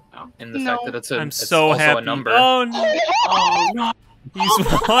goblet now. in the No. fact that it's I'm it's so also happy. a number. Oh no! Oh no! He's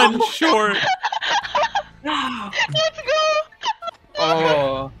 1 short. Let's go.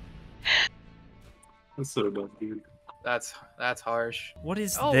 Oh, That's so dumb, dude. that's harsh. What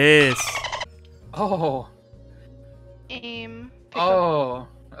is Oh. this? Oh, Aim. oh,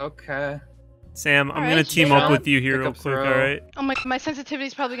 okay. Sam, I'm Alright, gonna team Sean. up with you here Pick real up quick. throw. All right? Oh my sensitivity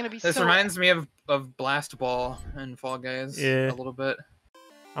is probably gonna be This so. reminds me of Blast Ball and Fall Guys Yeah. a little bit.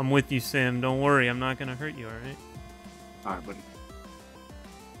 I'm with you, Sam. Don't worry. I'm not gonna hurt you. All right? Alright, buddy.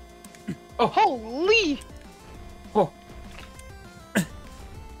 Holy! Oh.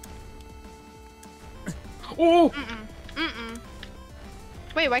 Oh. Mm-mm. Mm-mm.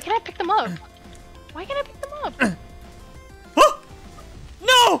 Wait, why can't I pick them up? Why can't I pick them up?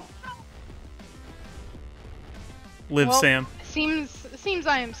 No! Live, Well, Sam. Seems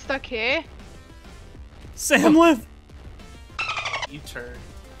I am stuck here. Sam, live. You turd.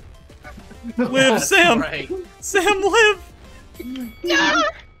 Live, Sam. Right. Sam, live. No! Did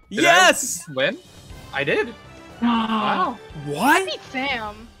Yes. I win? I did. Wow. What? Beat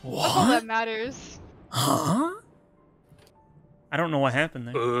Sam. That's all that matters. Huh? I don't know what happened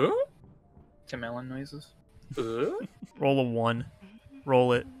there. Melon noises. Roll a 1.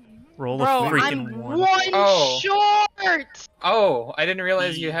 Roll it. Roll Bro, a freaking I'm 1. one short. Oh, I didn't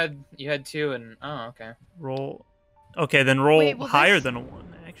realize you had 2 and okay. Roll. Okay, then roll Wait, will higher this- than a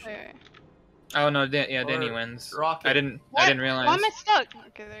 1, actually. Okay. Oh no, Danny Or wins. rocket. I didn't What? realize. Why am I stuck?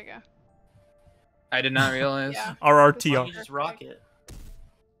 Okay, there you go. I did not realize. Yeah. Why don't RRTR. you just rock it?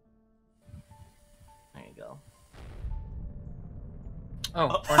 There you go.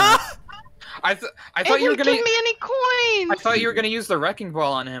 Oh, or not. I thought you were It didn't gonna. give me any coins. I thought you were gonna use the wrecking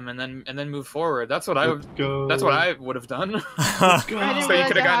ball on him and then move forward. That's what I Let's go. That's what I would have done. I didn't So you realize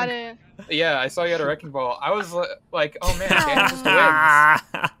could've I had gotten- it. Yeah, I saw you had a wrecking ball. I was like, oh man, Danny just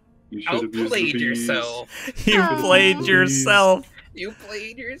wins. You should have used the Outplayed bees. yourself. You played yourself. You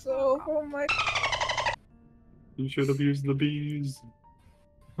played yourself. Oh my. You should have used the bees.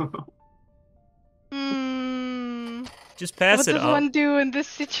 Just pass What it does up. one do in this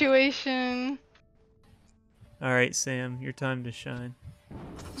situation? All right, Sam, your time to shine.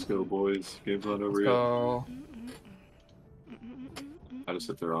 Let's go, boys. Game's not over Let's yet. go. I just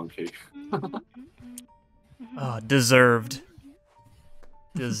hit the wrong cake. Oh, deserved.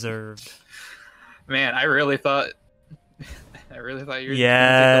 Deserved. Man, I really thought you were gonna take the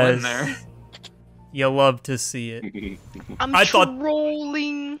Yes. win there. You love to see it. I'm I thought-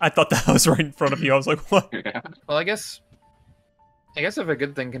 trolling. I thought that was right in front of you. I was like, what? Yeah. Well, I guess if a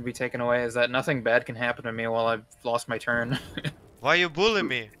good thing can be taken away is that nothing bad can happen to me while I've lost my turn. Why you bully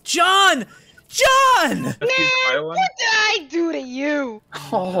me? John! John! Man, what did I do to you?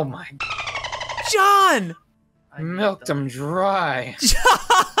 Oh my! John! Milked him dry.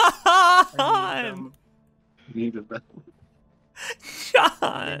 John! Needed that. Been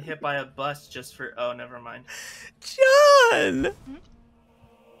John! hit by a bus just for. Oh, never mind. John!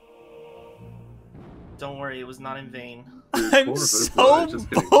 Don't worry, it was not in vain. I'm so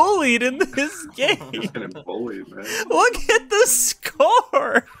bullied in this I'm game. just getting bullied, man. Look at the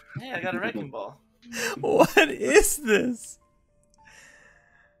score. Hey, I got a wrecking ball. What is this?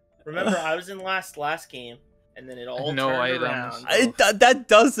 Remember, I was in last game, and then it all No turned items. around. That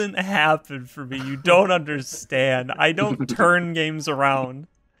doesn't happen for me. You don't understand. I don't turn games around.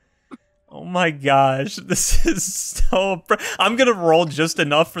 Oh my gosh, this is so... I'm gonna roll just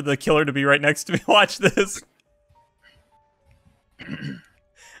enough for the killer to be right next to me. Watch this.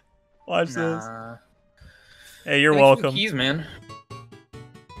 Watch this. Nah. Hey, you're Thanks for the welcome. Keys, man.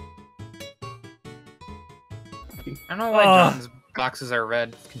 I don't know why John's boxes are red.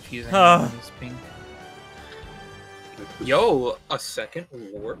 It's confusing. It's pink. Yo, a second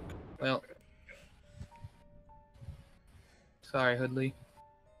warp. Well, sorry, Hoodly.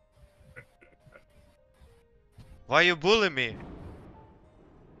 Why you bully me?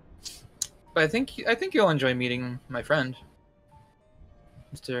 But I think you'll enjoy meeting my friend,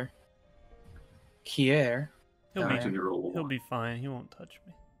 Mr. Kier. He'll Oh, be, yeah. Imagine you roll he'll one. be fine. He won't touch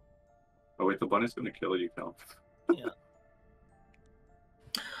me. Oh wait, the bunny's gonna kill you, Cal.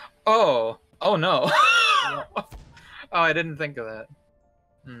 Oh no. Oh, I didn't think of that.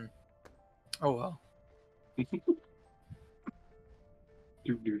 Oh well.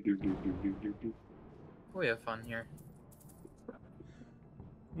 We have fun here.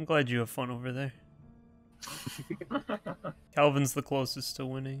 I'm glad you have fun over there. Calvin's the closest to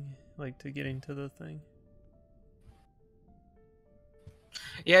winning, like to getting to the thing.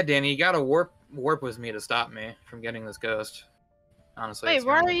 Yeah, Danny, you gotta warp with me to stop me from getting this ghost. Honestly. Wait, it's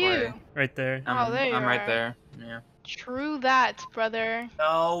where gonna are play. you? Right there. I'm, there you I'm right are. there. Yeah. True that, brother.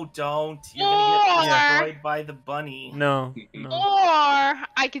 No, don't. You're gonna Or- get destroyed by the bunny. No, no. Or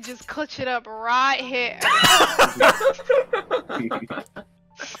I could just clutch it up right here.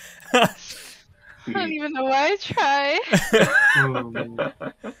 I don't even know why I try.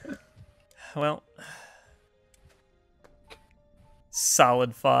 Well,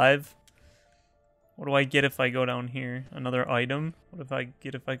 solid 5. What do I get if I go down here? Another item? What if I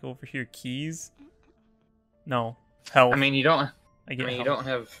get if I go over here? Keys? No. Health. I mean, you don't. I I get mean, you health.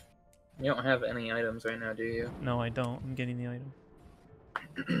 don't have any items right now, do you? No, I don't. I'm getting the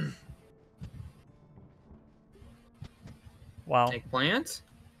item. Wow. Eggplant.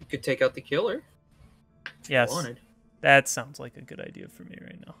 You could take out the killer. if you Yes. wanted. That sounds like a good idea for me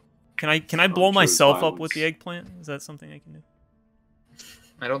right now. Can I blow choose myself up violence. with the eggplant? Is that something I can do?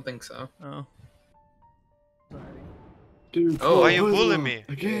 I don't think so. Oh. Dude, Oh, Why you bully me?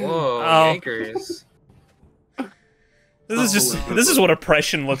 Again. Whoa, Oh. Yankers. This is what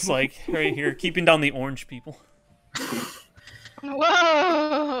oppression looks like right here, keeping down the orange people.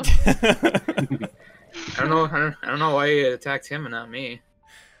 Whoa! I don't know why you attacked him and not me.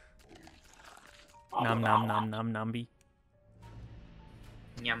 Nom nom nom nom nomby.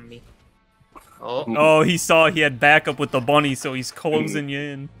 Yummy. Oh. Oh, he saw he had backup with the bunny, so he's closing you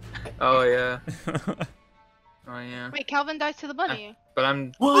in. Oh yeah. Oh yeah. Wait, Calvin dies to the bunny. But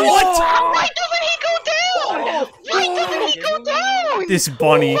I'm. Why doesn't he go down? Why doesn't he go down? This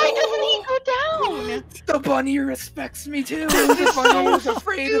bunny. Why doesn't he go down? The bunny respects me too. The bunny is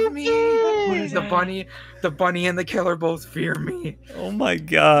afraid of me. The bunny and the killer both fear me. Oh my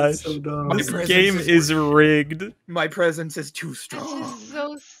gosh. So dumb. My This presence game is rigged. My presence is too This strong. is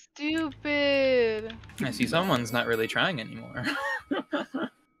so stupid. I see someone's not really trying anymore.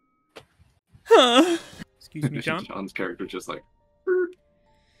 Huh. Excuse me, John. John's character just like.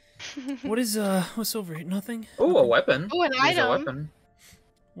 What's over here? Nothing? Oh, a weapon. Oh, an There's a item. weapon.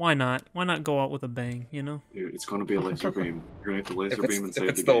 Why not? Why not go out with a bang, you know? Dude, it's gonna be a laser beam. You're gonna have to laser beam and If save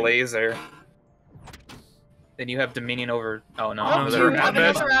it's the the game. laser, then you have dominion over. Oh no, Oh, another you have rabbit.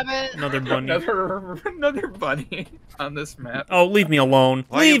 another rabbit. Another bunny. another bunny on this map. Oh, leave me alone.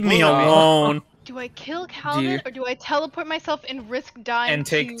 Why you Leave me bullying me? alone. Do I kill Calvin or do I teleport myself and risk dying? And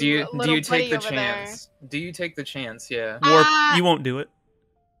take to do you little take the buddy over there? chance? Do you take the chance? Yeah. Warp. Ah. You won't do it.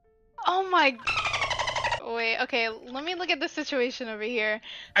 Oh my. Wait. Okay. Let me look at the situation over here.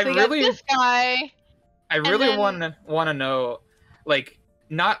 I So you got really, this guy. I really then- want to know, like,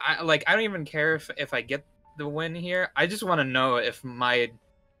 I don't even care if I get the win here. I just want to know if my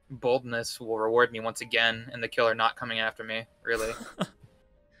boldness will reward me once again, and the killer not coming after me. Really.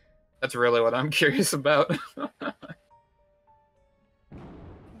 That's really what I'm curious about.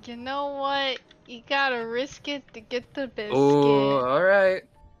 You know what? You gotta risk it to get the biscuit. Oh, all right.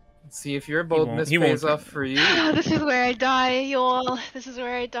 Let's see if your boldness he won't pays turn off for you. This is where I die, y'all. This is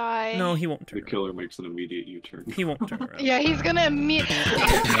where I die. No, he won't The turn around. killer makes an immediate U-turn. He won't turn around. Yeah, he's gonna immediately.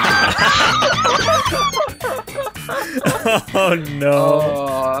 Oh no.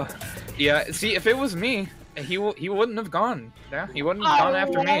 Oh, yeah. See, if it was me, he wouldn't have gone. Yeah, he wouldn't have gone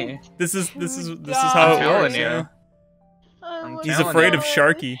after me. This is God. how I'm it telling works. you. Yeah. I'm He's telling afraid you. of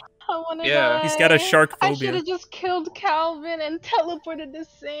Sharky. I wanna Yeah. die. He's got a shark I phobia. should have just killed Calvin and teleported to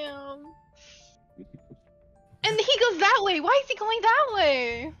Sam. And he goes that way. Why is he going that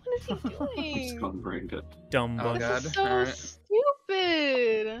way? What is he It's doing? gone brain dead. Dumb Oh, bunny. God. This is so Alright.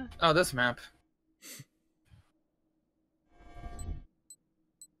 stupid. Oh, this map.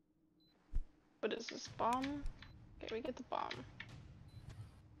 What is this bomb? Okay, we get the bomb.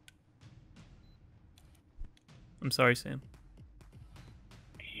 I'm sorry, Sam.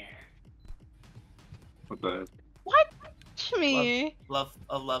 What the? What? Touch me. Love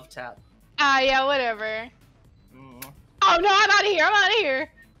tap. Ah, yeah, whatever. Mm. Oh no, I'm out of here. I'm out of here.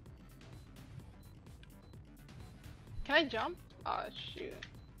 Can I jump? Oh shoot.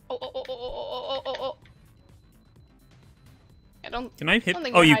 Oh. I don't. Can I hit? don't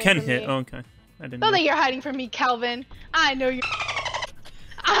think Oh, you're you hiding can from hit. me. Oh, okay. I didn't. Don't know. think you're hiding from me, Calvin. I know you.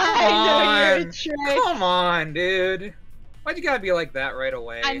 I know your tricks. Come on, dude. Why'd you gotta be like that right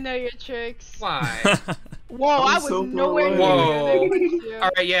away? I know your tricks. Why? Whoa, I was so nowhere near Whoa. there.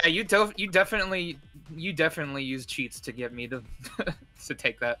 All right, yeah, you definitely use cheats to get me to to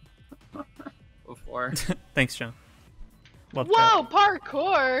take that before. Thanks, John. Love that. Whoa,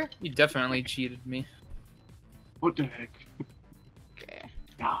 parkour. You definitely cheated me. What the heck? Okay.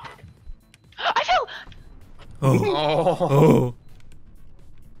 Ah. I fell. Oh. Oh. Oh.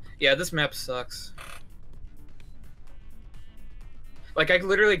 Yeah, this map sucks. Like I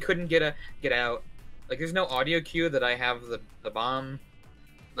literally couldn't get out. Like there's no audio cue that I have the bomb,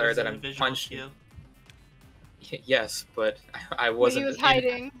 or There's that a I'm visual punched. cue. Yes, but I But wasn't. he was in-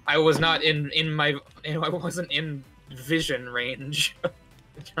 hiding. I was not I wasn't in vision range.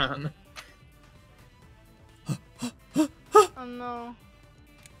 John. Oh no.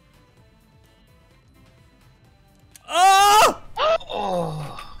 Oh!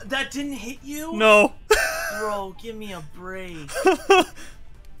 Oh. That didn't hit you? No. Bro, give me a break.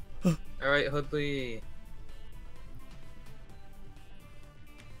 All right, Hoodly.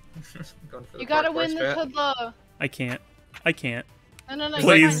 Going for the You gotta parkour win this, strat. Hoodla. I can't. I can't. No,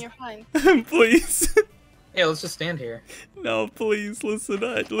 Please. you're fine. Please. Yeah, let's just stand here. No, please listen.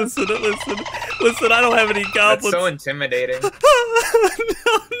 Listen. I don't have any That's goblins. so intimidating.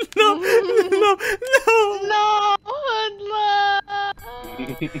 no. No, Hoodla.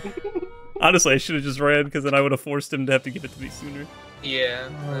 Honestly, I should have just ran because then I would have forced him to have to give it to me sooner. Yeah,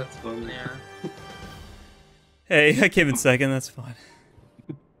 that's funny. yeah. Hey, I came in second. That's fine.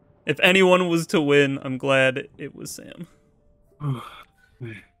 If anyone was to win, I'm glad it was Sam.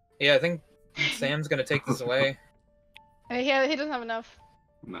 Yeah, I think Sam's gonna take this away. He doesn't have enough.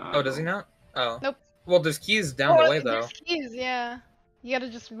 Nah, Oh, does he not? Oh. Nope. Well, there's keys down the way though. There's keys, yeah. You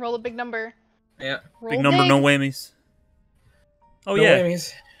gotta just roll a big number. Yeah. Roll Big number, no whammies. Oh No yeah,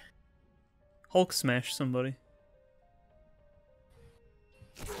 whammies. Hulk smash somebody.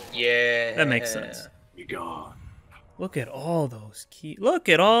 Yeah. That makes sense. You gone, Look at all those keys. Look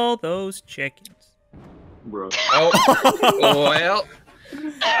at all those chickens. bro. Oh. Well.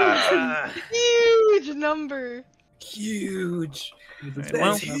 Huge number. Huge. Alright, That's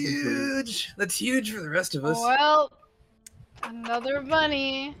well, huge. That's huge for the rest of us. Well, another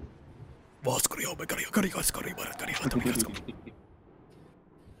bunny.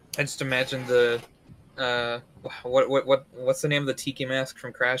 I just imagine the what's the name of the tiki mask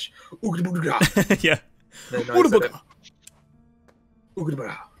from Crash? yeah. The noise of it.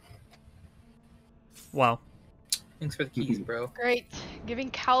 Oogada-booga. Wow. Thanks for the keys, bro. Great. Giving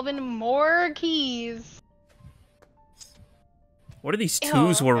Calvin more keys. What are these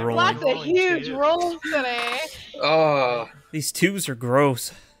twos Ew, we're rolling? Lots of huge rolls today. Oh, These twos are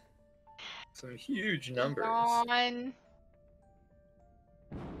gross. some huge numbers. On.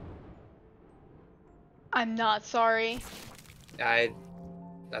 I'm not sorry.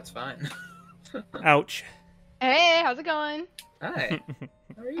 That's fine. Ouch. Hey, how's it going? Hi.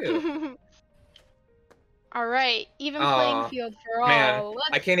 How are you? All right, even Aw, playing field for all. Man, Let's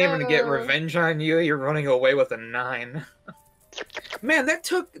I can't even get go. revenge on you. You're running away with a 9. Man, that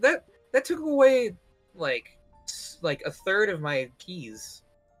took away like a third of my keys.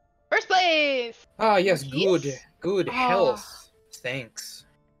 First place. Ah, yes, Keys? good Ah. health. Thanks.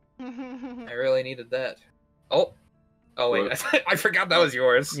 I really needed that. Oh wait, I forgot that was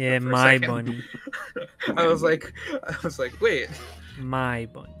yours. Yeah, for a my second. bunny. I was like, wait. My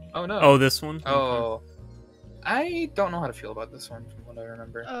bunny. Oh no. Oh, this one? Okay. Oh. I don't know how to feel about this one from what I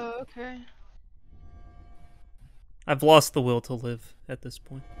remember. Oh, okay. I've lost the will to live at this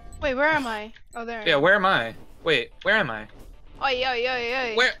point. Wait, where am I? Oh, there. I Yeah, am. where am I? Wait, where am I? Oh,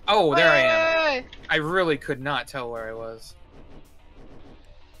 yeah. Where? Oh, there I am. Wait. I really could not tell where I was.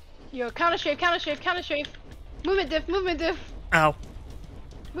 Yo, counter strafe. Movement diff. Ow.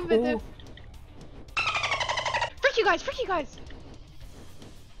 Movement diff. Frick you guys. Frick you guys.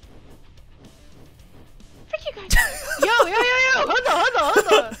 Yo. Hold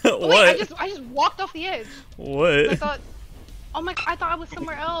on. What? Wait, I just walked off the edge. What? I thought, I thought I was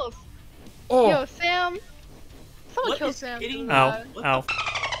somewhere else. Oh, Yo, Sam. Someone What kill is Sam. hitting please. Ow. What Ow.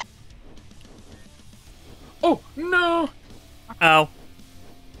 oh no! Ow.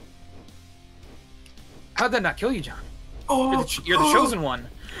 How'd that not kill you, John? Oh, You're the chosen one.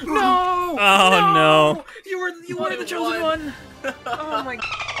 No! Oh, no. You were the chosen one. Oh my.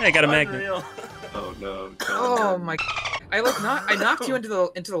 Hey, I got a magnet. Unreal. Oh no. Oh my. I knocked you into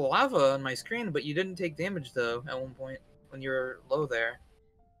the lava on my screen, but you didn't take damage though at one point when you were low there.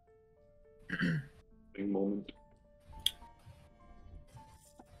 Big moment.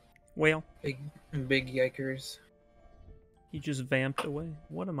 Well, Big yikers. he just vamped away.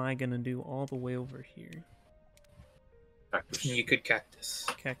 What am I gonna do all the way over here? Cactus. You could cactus.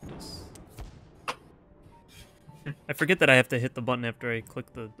 Cactus. I forget that I have to hit the button after I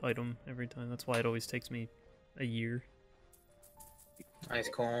click the item every time. That's why it always takes me a year. Nice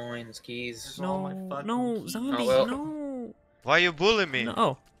coins, keys. all my No, fucking no, keys. zombie, Oh, well. no. Why you bully me? No.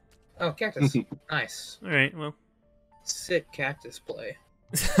 Oh, Oh, cactus. Nice. alright, well. Sick cactus play.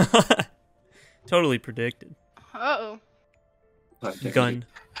 Totally predicted. Uh-oh. Gun.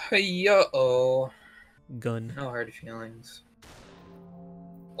 Yo-oh. Gun. No hard feelings.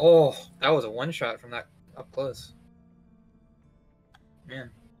 Oh, that was a one shot from that up close. Man,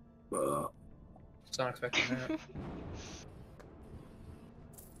 was not expecting that.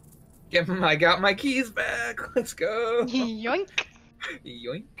 I got my keys back. Let's go. Yoink.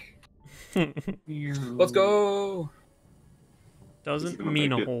 Yoink. Let's go. Doesn't gonna mean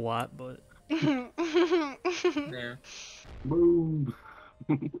make a it. whole lot, but Yeah. Boom.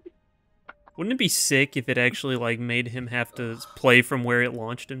 wouldn't it be sick if it actually like made him have to play from where it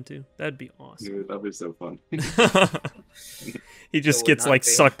launched him to? That'd be awesome. Dude, that'd be so fun. He just would gets not like be,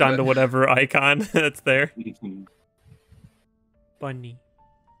 sucked onto but- whatever icon that's there. Bunny.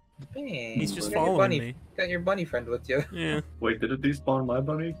 Hey, He's just got your following bunny, me. Got your bunny friend with you. Yeah. Wait, did it despawn my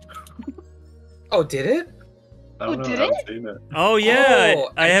bunny? Oh, did it? I don't Oh, know. did I haven't seen it. Oh yeah,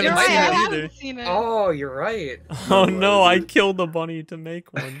 Oh, I it haven't might seen have. it I either. haven't seen it. Oh, you're right. Oh No, no, I dude. killed the bunny to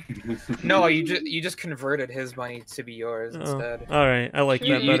make one. No, you just converted his bunny to be yours Oh, instead. all right, I like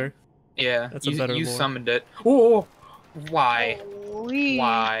that You- better. Yeah, That's a you, better you lore. summoned it. Oh, why? Holy.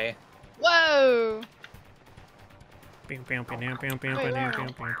 Why? Whoa.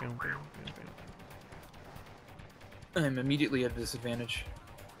 I'm immediately at a disadvantage.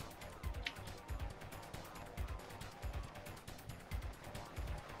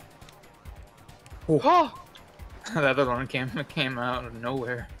 Oh, That other one came out of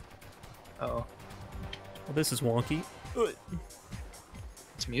nowhere. Oh, Well, this is wonky.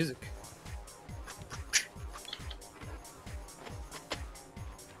 it's music.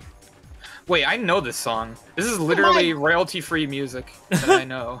 Wait, I know this song. This is literally royalty-free music that I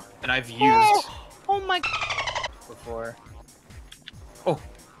know and I've used oh my. before.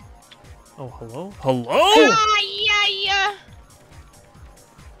 Oh, hello? Hello? Ah, yeah.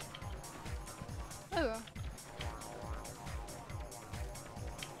 Oh.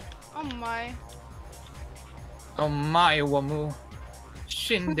 Oh my. Oh my wamu.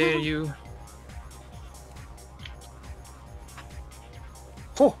 Shindeyu.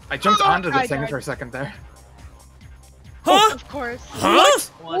 Oh, I jumped onto the I thing died. for a second there. Huh? Of course. Huh?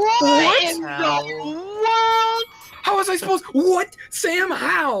 What in the hell? world? How was I supposed? What? Sam,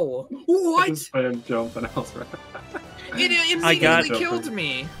 how? I What? just ran jump and I was right. It I got- immediately killed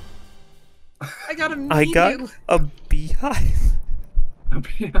me. I got I immediately. got a beehive.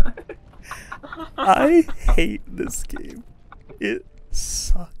 I hate this game. It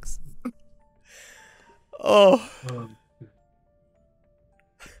sucks. Oh.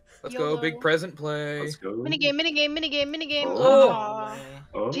 Let's go, YOLO. big present play. Let's go. Minigame. Oh. Aw.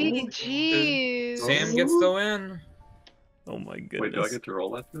 Oh. GG's. Sam gets the win. Oh my goodness. Wait, do I get to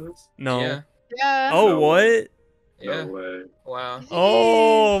roll after this? No. Yeah. Yeah. Oh, No. what? Yeah. No way. Wow.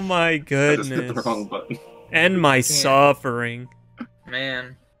 Oh my I just hit the goodness. wrong button. And my suffering.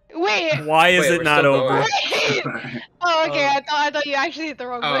 Man. Wait. Why is Wait, it we're not still over? Wait. Oh, okay. I thought you actually hit the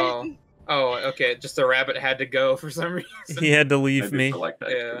wrong button. Oh, okay. Just the rabbit had to go for some reason. He had to leave Maybe me for like that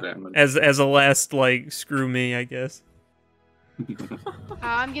extra Yeah. damage. as a last like screw me, I guess.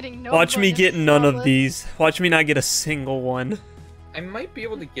 I'm getting no. Watch me bonus get none of dollars. these. Watch me not get a single one. I might be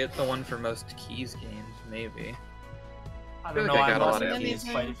able to get the one for most keys games, maybe. I feel don't like know. I I got a lost lot of keys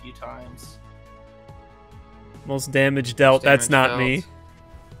keys. quite a few times. Most damage dealt. That's Damage not me. dealt.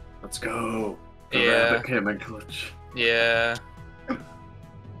 Let's go. The Yeah. rabbit came in clutch. Yeah.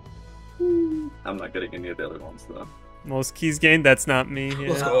 I'm not getting any of the other ones though. Most keys gained. That's not me.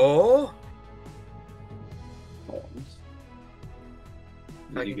 Let's Yeah. go. Ones.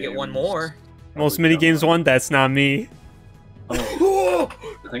 If I can get Minigames. one more. Most we mini got games one. won. That's not me. Oh,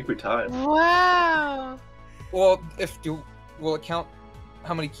 I think we tied. Wow. Well, will it count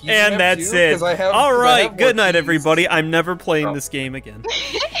how many keys? you And have that's too? it. 'Cause I have, All 'cause I right. have more Good night, keys. everybody. I'm never playing Oh. this game again.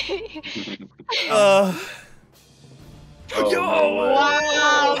 Oh, Yo! no way.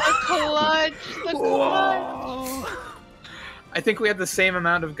 Wow. The clutch. The clutch. Whoa. I think we had the same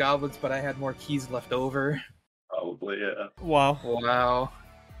amount of goblets, but I had more keys left over. Probably, yeah. Wow. Wow.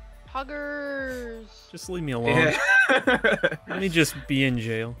 Huggers. Just leave me alone. Yeah. Let me just be in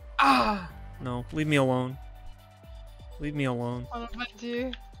jail. Ah. No, leave me alone. Leave me alone. What am I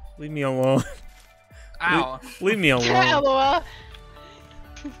do? Leave me alone. Ow. Leave me alone. LOL.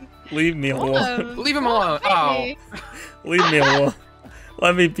 Leave me alone. Leave him alone. Oh. Hey. Leave me alone.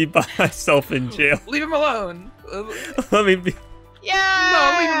 Let me be by myself in jail. Leave him alone. Let me be. Yeah.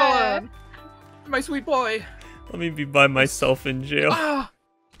 No, leave him alone. My sweet boy. Let me be by myself in jail. Ah.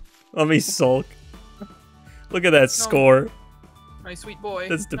 Let me sulk. Look at that score. My sweet boy.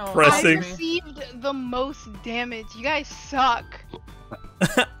 That's No, I depressing. leave me. received the most damage. You guys suck.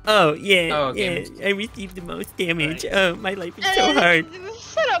 Oh yeah, Oh, yeah. okay. I received the most damage. Right. Oh, my life is so hard.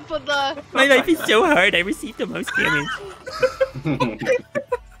 Shut up with the. My life is so hard. I received the most damage.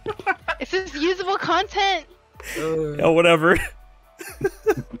 It's just usable content. Yeah, whatever.